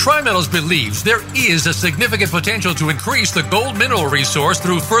assessment. Tri-Metals believes there is a significant potential to increase the gold mineral resource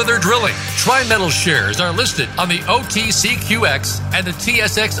through further drilling. Tri-Metals shares are listed on the OTCQX and the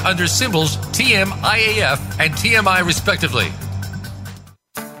TSX under symbols TMIAF and TMI respectively.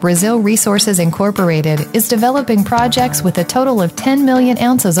 Brazil Resources Incorporated is developing projects with a total of 10 million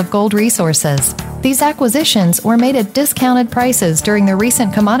ounces of gold resources. These acquisitions were made at discounted prices during the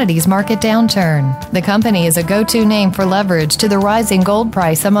recent commodities market downturn. The company is a go-to name for leverage to the rising gold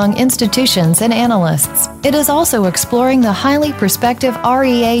price among institutions and analysts. It is also exploring the highly prospective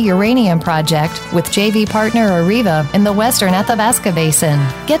REA uranium project with JV partner Areva in the western Athabasca Basin.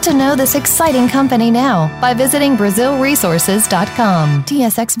 Get to know this exciting company now by visiting BrazilResources.com.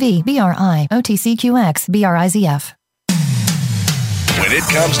 TSXV BRI OTCQX BRIZF. When it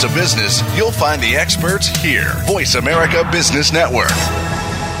comes to business, you'll find the experts here. Voice America Business Network.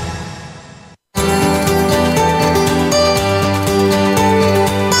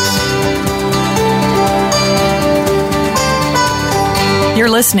 You're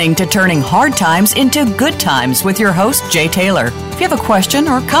listening to Turning Hard Times into Good Times with your host, Jay Taylor. If you have a question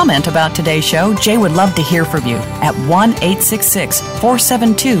or comment about today's show, Jay would love to hear from you at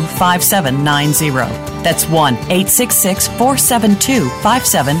 1-866-472-5790. That's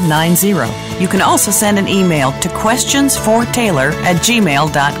 1-866-472-5790. You can also send an email to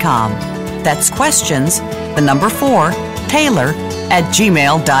questionsfortaylor@gmail.com. That's questions, the number 4,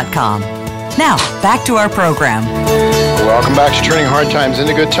 Taylor@gmail.com. Now, back to our program. Welcome back to Turning Hard Times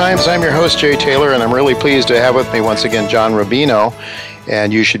into Good Times. I'm your host, Jay Taylor, and I'm really pleased to have with me once again John Rubino.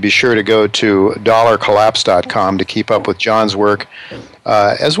 And you should be sure to go to dollarcollapse.com to keep up with John's work,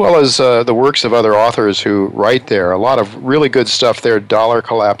 as well as the works of other authors who write there. A lot of really good stuff there at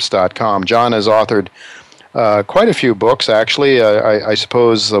dollarcollapse.com. John has authored quite a few books, actually. I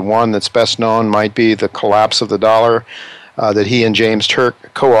suppose the one that's best known might be The Collapse of the Dollar, that he and James Turk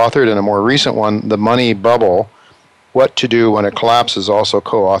co-authored, and a more recent one, The Money Bubble, What to Do When It Collapses, also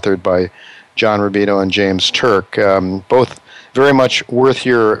co-authored by John Rubino and James Turk. Both very much worth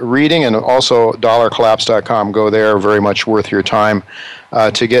your reading, and also dollarcollapse.com. Go there, very much worth your time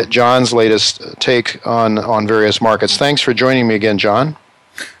to get John's latest take on various markets. Thanks for joining me again, John.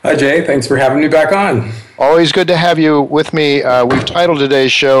 Hi, Jay. Thanks for having me back on. Always good to have you with me. We've titled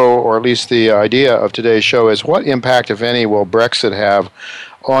today's show, or at least the idea of today's show is, what impact, if any, will Brexit have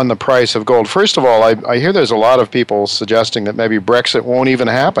on the price of gold? First of all, I hear there's a lot of people suggesting that maybe Brexit won't even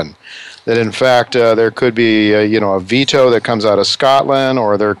happen, that in fact there could be a veto that comes out of Scotland,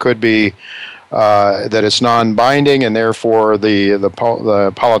 or there could be that it's non-binding, and therefore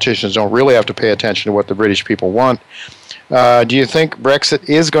the politicians don't really have to pay attention to what the British people want. Do you think Brexit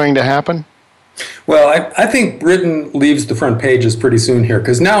is going to happen? Well, I think Britain leaves the front pages pretty soon here,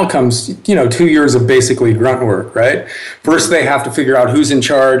 because now comes 2 years of basically grunt work, right? First, they have to figure out who's in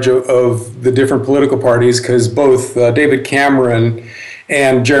charge of the different political parties, because both David Cameron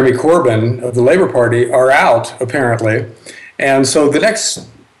and Jeremy Corbyn of the Labour Party are out, apparently. And so the next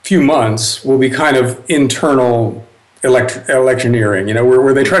few months will be kind of internal electioneering,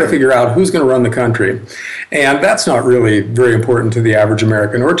 where they try to figure out who's going to run the country. And that's not really very important to the average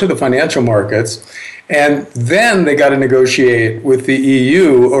American or to the financial markets. And then they got to negotiate with the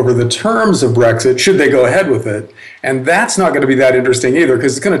EU over the terms of Brexit, should they go ahead with it. And that's not going to be that interesting either,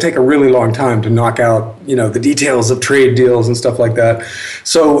 because it's going to take a really long time to knock out, the details of trade deals and stuff like that.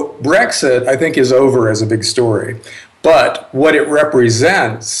 So Brexit, I think, is over as a big story. But what it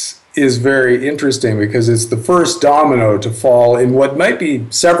represents is very interesting, because it's the first domino to fall in what might be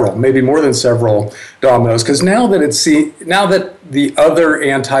several, maybe more than several dominoes. Because now that the other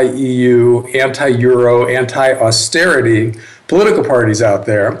anti-EU, anti-Euro, anti-austerity political parties out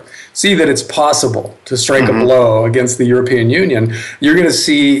there see that it's possible to strike a blow against the European Union, you're going to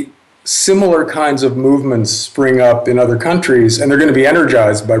see similar kinds of movements spring up in other countries, and they're going to be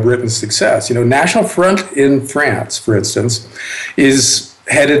energized by Britain's success. National Front in France, for instance, is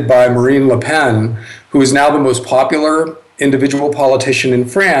headed by Marine Le Pen, who is now the most popular individual politician in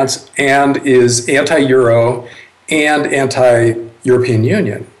France and is anti-Euro and anti-European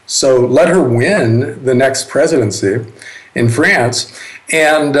Union. So let her win the next presidency in France,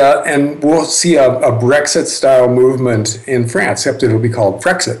 and we'll see a Brexit-style movement in France, except it'll be called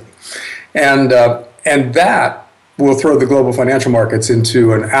Frexit. And that will throw the global financial markets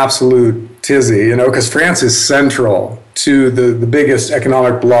into an absolute tizzy, because France is central to the biggest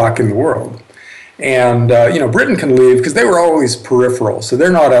economic bloc in the world. And, Britain can leave because they were always peripheral, so they're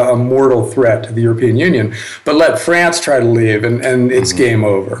not a mortal threat to the European Union. But let France try to leave, and it's game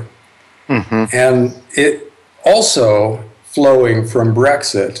over. And it also, flowing from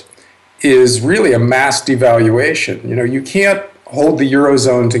Brexit, is really a mass devaluation. You can't hold the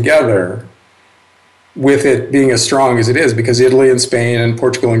Eurozone together with it being as strong as it is, because Italy and Spain and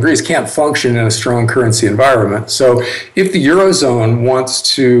Portugal and Greece can't function in a strong currency environment. So if the Eurozone wants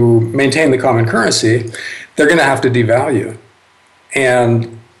to maintain the common currency, they're going to have to devalue.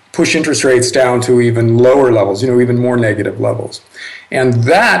 And push interest rates down to even lower levels, even more negative levels. And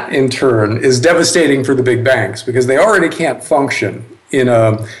that, in turn, is devastating for the big banks because they already can't function in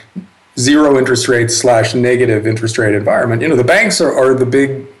a zero interest rate / negative interest rate environment. The banks are the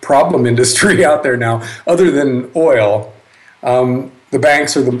big problem industry out there now, other than oil. The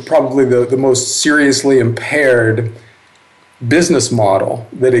banks are probably the most seriously impaired business model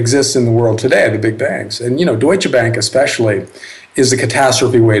that exists in the world today, the big banks. And, Deutsche Bank especially is a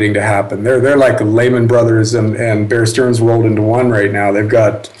catastrophe waiting to happen. They're like Lehman Brothers and Bear Stearns rolled into one right now. They've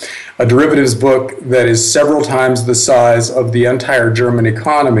got a derivatives book that is several times the size of the entire German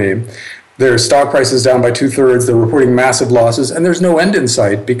economy. Their stock price is down by 2/3. They're reporting massive losses, and there's no end in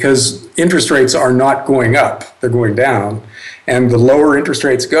sight because interest rates are not going up. They're going down. And the lower interest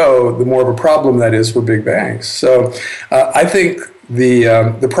rates go, the more of a problem that is for big banks. So I think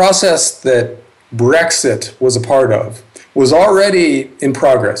the process that Brexit was a part of was already in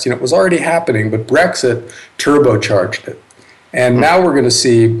progress. It was already happening, but Brexit turbocharged it. And now we're going to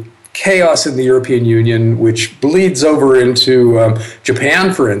see chaos in the European Union, which bleeds over into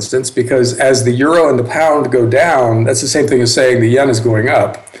Japan, for instance, because as the euro and the pound go down, that's the same thing as saying the yen is going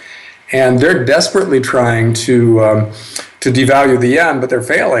up. And they're desperately trying to devalue the yen, but they're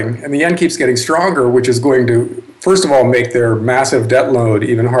failing. And the yen keeps getting stronger, which is going to, first of all, make their massive debt load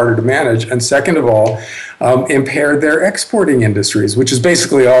even harder to manage. And second of all, impair their exporting industries, which is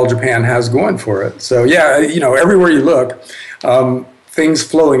basically all Japan has going for it. So yeah, everywhere you look, things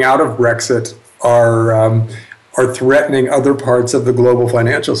flowing out of Brexit are threatening other parts of the global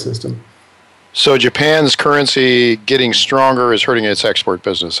financial system. So Japan's currency getting stronger is hurting its export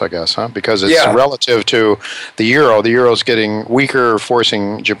business, I guess, huh? Because it's relative to the euro. The euro's getting weaker,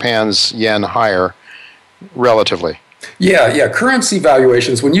 forcing Japan's yen higher relatively. Yeah. Currency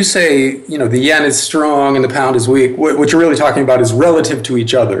valuations, when you say, the yen is strong and the pound is weak, what you're really talking about is relative to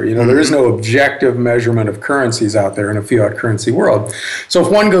each other. There is no objective measurement of currencies out there in a fiat currency world. So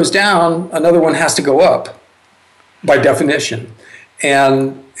if one goes down, another one has to go up by definition.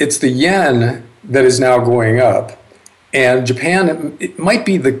 And it's the yen that is now going up. And Japan, it might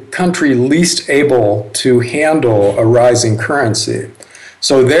be the country least able to handle a rising currency.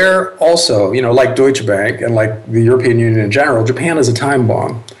 So they're also, like Deutsche Bank and like the European Union in general, Japan is a time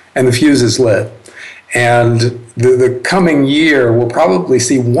bomb and the fuse is lit. And the coming year, we'll probably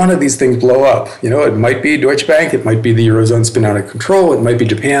see one of these things blow up. It might be Deutsche Bank, it might be the Eurozone spin out of control, it might be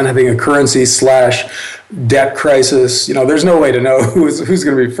Japan having a currency / debt crisis. There's no way to know who's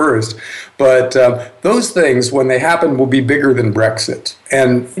going to be first. But those things, when they happen, will be bigger than Brexit.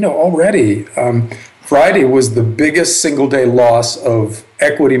 And, already Friday was the biggest single day loss of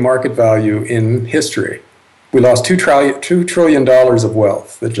equity market value in history. We lost $2 trillion of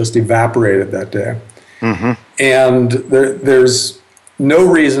wealth that just evaporated that day. Mm-hmm. And there's no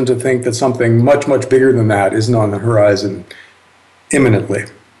reason to think that something much, much bigger than that isn't on the horizon imminently.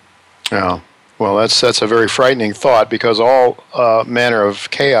 Yeah. Well, that's a very frightening thought because all manner of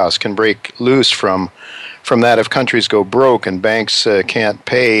chaos can break loose from that if countries go broke and banks can't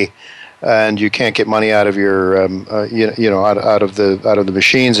pay and you can't get money out of your out of the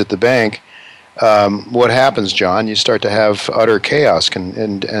machines at the bank. What happens, John? You start to have utter chaos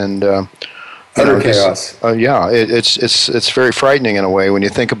utter chaos. It's very frightening in a way when you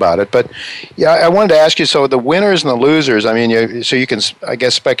think about it. But yeah, I wanted to ask you. So the winners and the losers. I mean, so you can, I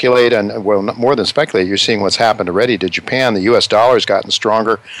guess, speculate on. Well, not more than speculate. You're seeing what's happened already to Japan. The U.S. dollar has gotten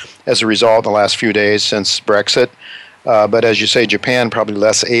stronger as a result in the last few days since Brexit. But as you say, Japan probably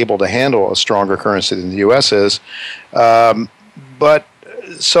less able to handle a stronger currency than the U.S. is. But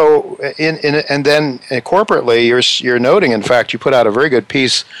so and then corporately, you're noting. In fact, you put out a very good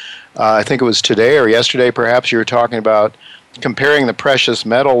piece. I think it was today or yesterday, perhaps. You were talking about comparing the precious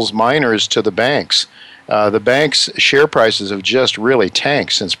metals miners to the banks. The banks' share prices have just really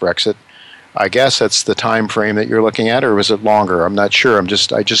tanked since Brexit. I guess that's the time frame that you're looking at, or was it longer? I'm not sure.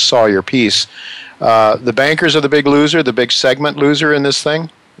 I just saw your piece. The bankers are the big loser, the big segment loser in this thing,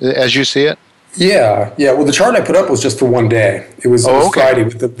 as you see it? Yeah. Well, the chart I put up was just for one day. It was Friday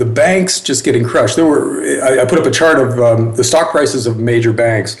with the banks just getting crushed. I put up a chart of the stock prices of major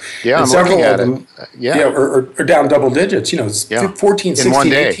banks. Yeah, and I'm several looking at of them, it. Are down double digits. 14,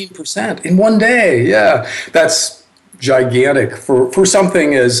 16, 18% in one day. Yeah, that's gigantic for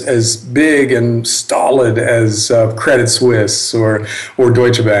something as big and stolid as Credit Suisse or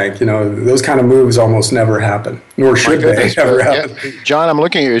Deutsche Bank. Those kind of moves almost never happen, nor should they ever happen. Yeah. John, I'm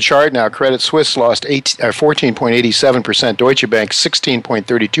looking at your chart now. Credit Suisse lost 14.87%, Deutsche Bank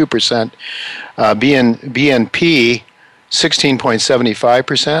 16.32%, BNP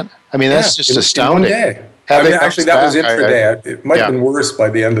 16.75%. I mean, that's just astounding. In one day. Actually, that was intraday. It might have been worse by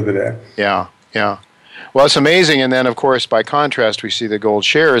the end of the day. Yeah. Well, it's amazing. And then, of course, by contrast, we see the gold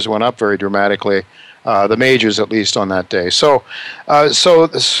shares went up very dramatically. The majors, at least, on that day. So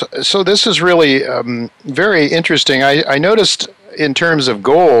this is really very interesting. I noticed in terms of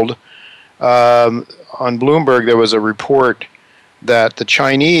gold, on Bloomberg, there was a report that the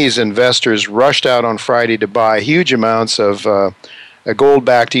Chinese investors rushed out on Friday to buy huge amounts of a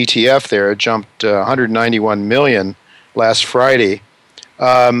gold-backed ETF there. It jumped 191 million last Friday.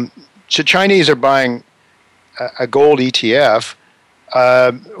 So Chinese are buying a gold ETF.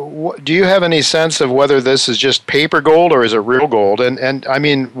 Do you have any sense of whether this is just paper gold or is it real gold? And I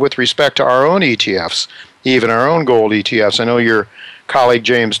mean, with respect to our own ETFs, even our own gold ETFs, I know your colleague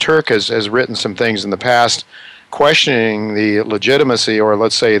James Turk has written some things in the past questioning the legitimacy, or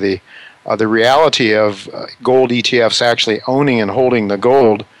let's say the reality of gold ETFs actually owning and holding the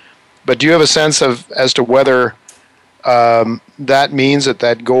gold. But do you have a sense as to whether that means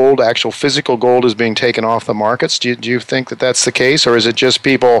that gold, actual physical gold, is being taken off the markets? Do you think that that's the case, or is it just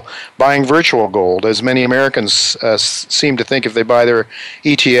people buying virtual gold, as many Americans seem to think if they buy their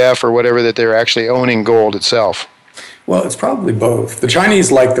ETF or whatever that they're actually owning gold itself? Well, it's probably both. The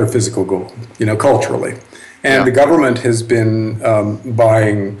Chinese like their physical gold, culturally. And the government has been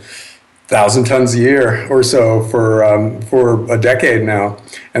buying 1,000 tons a year or so for a decade now.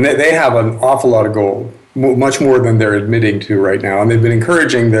 And they have an awful lot of gold, much more than they're admitting to right now. And they've been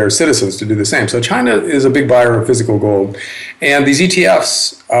encouraging their citizens to do the same. So China is a big buyer of physical gold. And these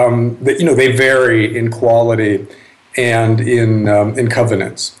ETFs, they vary in quality and in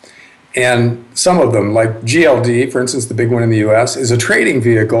covenants. And some of them, like GLD, for instance, the big one in the U.S., is a trading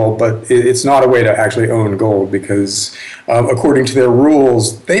vehicle, but it's not a way to actually own gold because, according to their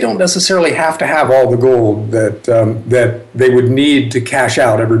rules, they don't necessarily have to have all the gold that they would need to cash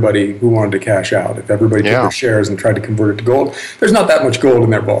out everybody who wanted to cash out. If everybody took their shares and tried to convert it to gold, there's not that much gold in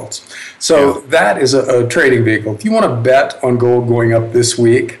their vaults. So that is a trading vehicle. If you want to bet on gold going up this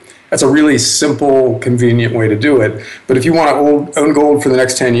week, that's a really simple, convenient way to do it. But if you want to own gold for the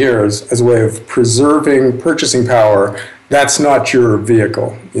next 10 years as a way of preserving purchasing power, that's not your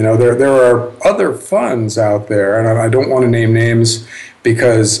vehicle. There are other funds out there, and I don't want to name names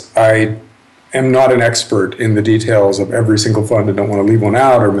because I am not an expert in the details of every single fund. I don't want to leave one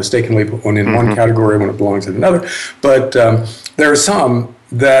out or mistakenly put one in one category when it belongs in another. But there are some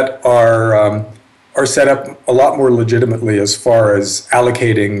that are set up a lot more legitimately as far as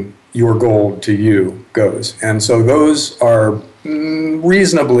allocating your gold to you goes. And so those are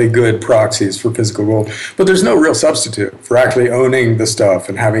reasonably good proxies for physical gold, but there's no real substitute for actually owning the stuff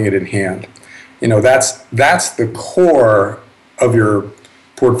and having it in hand. That's the core of your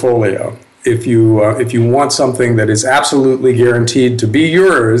portfolio. If you want something that is absolutely guaranteed to be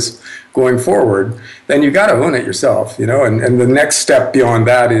yours going forward, then you got to own it yourself, and the next step beyond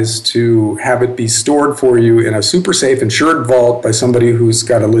that is to have it be stored for you in a super safe, insured vault by somebody who's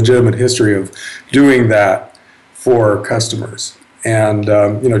got a legitimate history of doing that for customers. And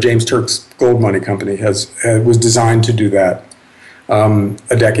James Turk's Gold Money Company was designed to do that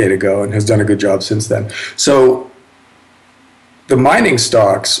a decade ago and has done a good job since then. So the mining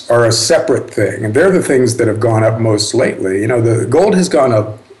stocks are a separate thing, and they're the things that have gone up most lately. The gold has gone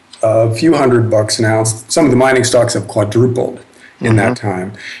up a few $100 an ounce. Some of the mining stocks have quadrupled in that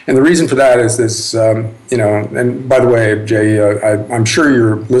time. And the reason for that is this, and by the way, Jay, I'm sure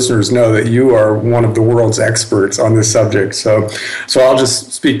your listeners know that you are one of the world's experts on this subject. So I'll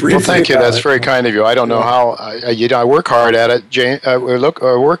just speak briefly. Well, thank you. That's very kind of you. I don't know how, I work hard at it, Jay.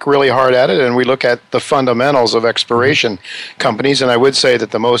 Work really hard at it, and we look at the fundamentals of exploration companies. And I would say that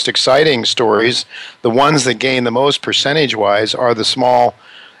the most exciting stories, the ones that gain the most percentage-wise, are the small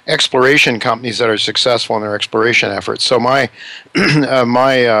exploration companies that are successful in their exploration efforts. So my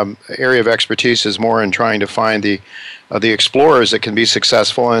area of expertise is more in trying to find the explorers that can be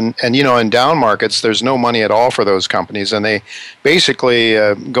successful. And in down markets, there's no money at all for those companies, and they basically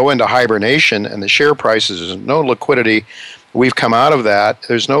go into hibernation, and the share prices, there's no liquidity. We've come out of that.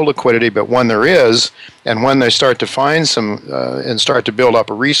 There's no liquidity, but when there is, and when they start to find some and start to build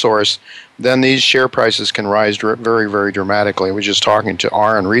up a resource, then these share prices can rise very, very dramatically. We're just talking to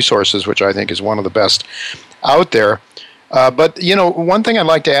Aron Resources, which I think is one of the best out there. But one thing I'd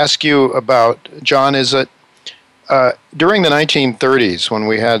like to ask you about, John, is that during the 1930s, when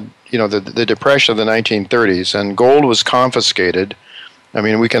we had the depression of the 1930s, and gold was confiscated. I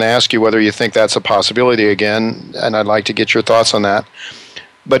mean, we can ask you whether you think that's a possibility again, and I'd like to get your thoughts on that.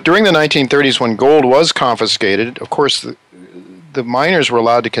 But during the 1930s, when gold was confiscated, of course, the miners were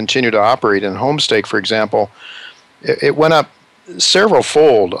allowed to continue to operate. In Homestake, for example, it went up several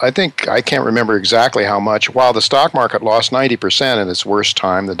fold. I think, I can't remember exactly how much. While the stock market lost 90% in its worst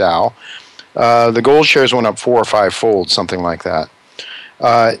time, the Dow, the gold shares went up 4 or 5 fold, something like that.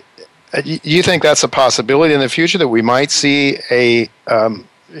 You think that's a possibility in the future, that we might see a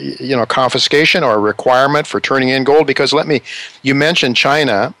confiscation or a requirement for turning in gold? Because you mentioned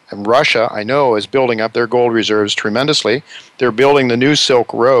China and Russia, I know, is building up their gold reserves tremendously. They're building the new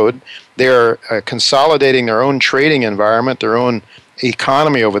Silk Road. They're consolidating their own trading environment, their own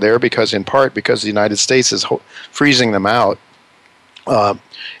economy over there, in part because the United States is freezing them out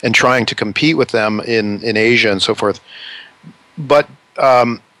and trying to compete with them in Asia and so forth. But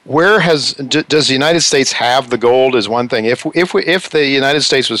does the United States have the gold is one thing. If the United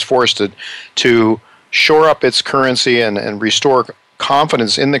States was forced to shore up its currency and restore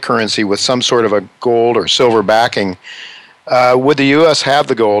confidence in the currency with some sort of a gold or silver backing, would the U.S. have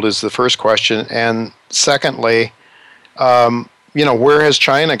the gold is the first question. And secondly, where has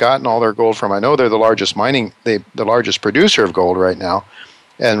China gotten all their gold from? I know they're the largest the largest producer of gold right now,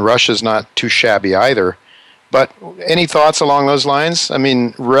 and Russia's not too shabby either. But any thoughts along those lines?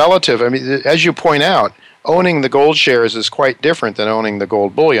 As you point out, owning the gold shares is quite different than owning the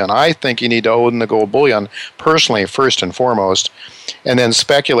gold bullion. I think you need to own the gold bullion personally, first and foremost, and then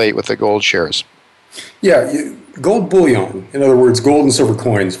speculate with the gold shares. Yeah, gold bullion, in other words, gold and silver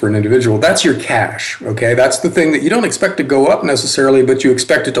coins for an individual, that's your cash, okay? That's the thing that you don't expect to go up necessarily, but you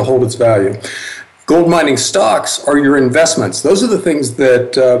expect it to hold its value. Gold mining stocks are your investments. Those are the things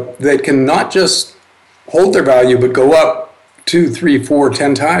that can not just hold their value, but go up 2, 3, 4,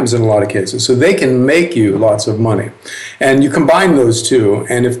 10 times in a lot of cases. So they can make you lots of money. And you combine those two,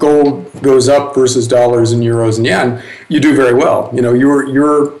 and if gold goes up versus dollars and euros and yen, you do very well.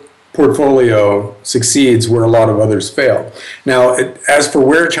 Your portfolio succeeds where a lot of others fail. Now, as for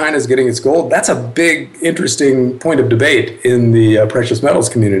where China is getting its gold, that's a big, interesting point of debate in the precious metals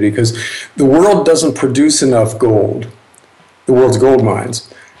community, because the world doesn't produce enough gold, the world's gold mines,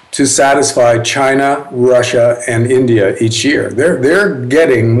 to satisfy China, Russia, and India each year. They're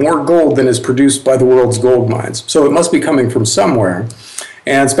getting more gold than is produced by the world's gold mines. So it must be coming from somewhere.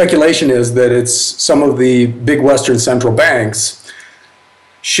 And speculation is that it's some of the big Western central banks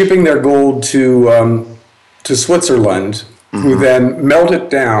shipping their gold to Switzerland, who then melt it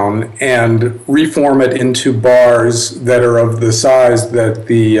down and reform it into bars that are of the size that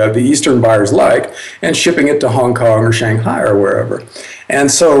the Eastern buyers like, and shipping it to Hong Kong or Shanghai or wherever. And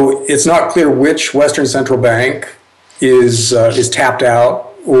so it's not clear which Western central bank is tapped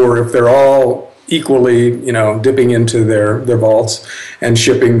out, or if they're all equally, dipping into their vaults and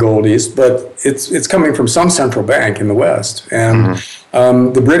shipping gold east. But it's coming from some central bank in the West. And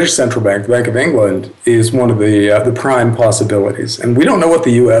the British Central Bank, the Bank of England, is one of the prime possibilities. And we don't know what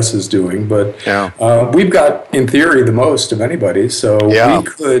the U.S. is doing, but we've got, in theory, the most of anybody. So we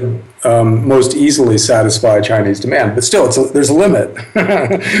could most easily satisfy Chinese demand. But still, there's a limit.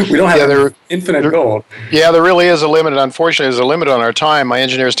 We don't have infinite gold. Yeah, there really is a limit. Unfortunately, there's a limit on our time. My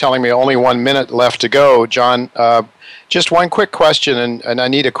engineer is telling me only 1 minute left to go. John, just one quick question, and I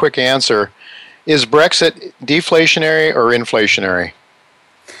need a quick answer. Is Brexit deflationary or inflationary?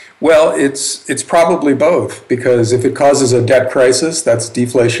 Well, it's probably both, because if it causes a debt crisis, that's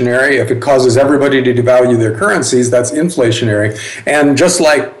deflationary. If it causes everybody to devalue their currencies, that's inflationary. And just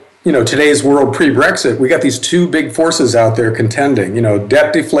like today's world pre-Brexit, we got these two big forces out there contending,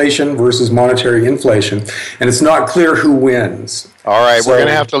 debt deflation versus monetary inflation, and it's not clear who wins. All right, we're going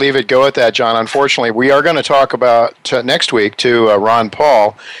to have to leave it go at that, John. Unfortunately, we are going to talk about next week to Ron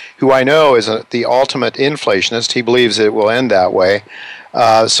Paul, who I know is the ultimate inflationist. He believes it will end that way.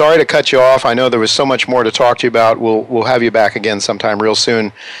 Sorry to cut you off. I know there was so much more to talk to you about. We'll have you back again sometime real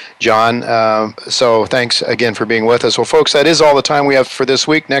soon, John. So thanks again for being with us. Well, folks, that is all the time we have for this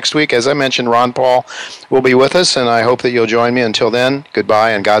week. Next week, as I mentioned, Ron Paul will be with us, and I hope that you'll join me. Until then,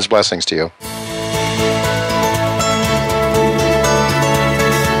 goodbye and God's blessings to you.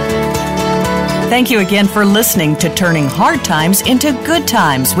 Thank you again for listening to Turning Hard Times into Good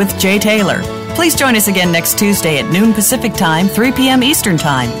Times with Jay Taylor. Please join us again next Tuesday at noon Pacific Time, 3 p.m. Eastern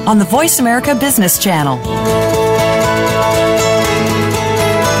Time on the Voice America Business Channel.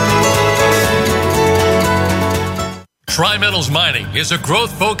 Tri-Metals Mining is a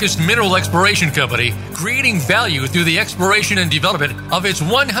growth-focused mineral exploration company creating value through the exploration and development of its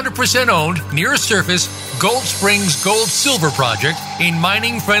 100% owned, near-surface Gold Springs Gold-Silver project in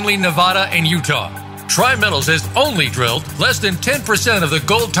mining-friendly Nevada and Utah. Tri-Metals has only drilled less than 10% of the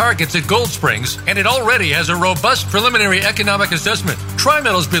gold targets at Gold Springs, and it already has a robust preliminary economic assessment.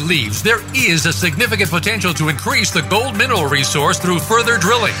 Tri-Metals believes there is a significant potential to increase the gold mineral resource through further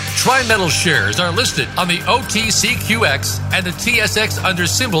drilling. Tri-Metals shares are listed on the OTCQX and the TSX under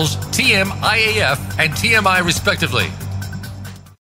symbols TMIAF and TMI respectively.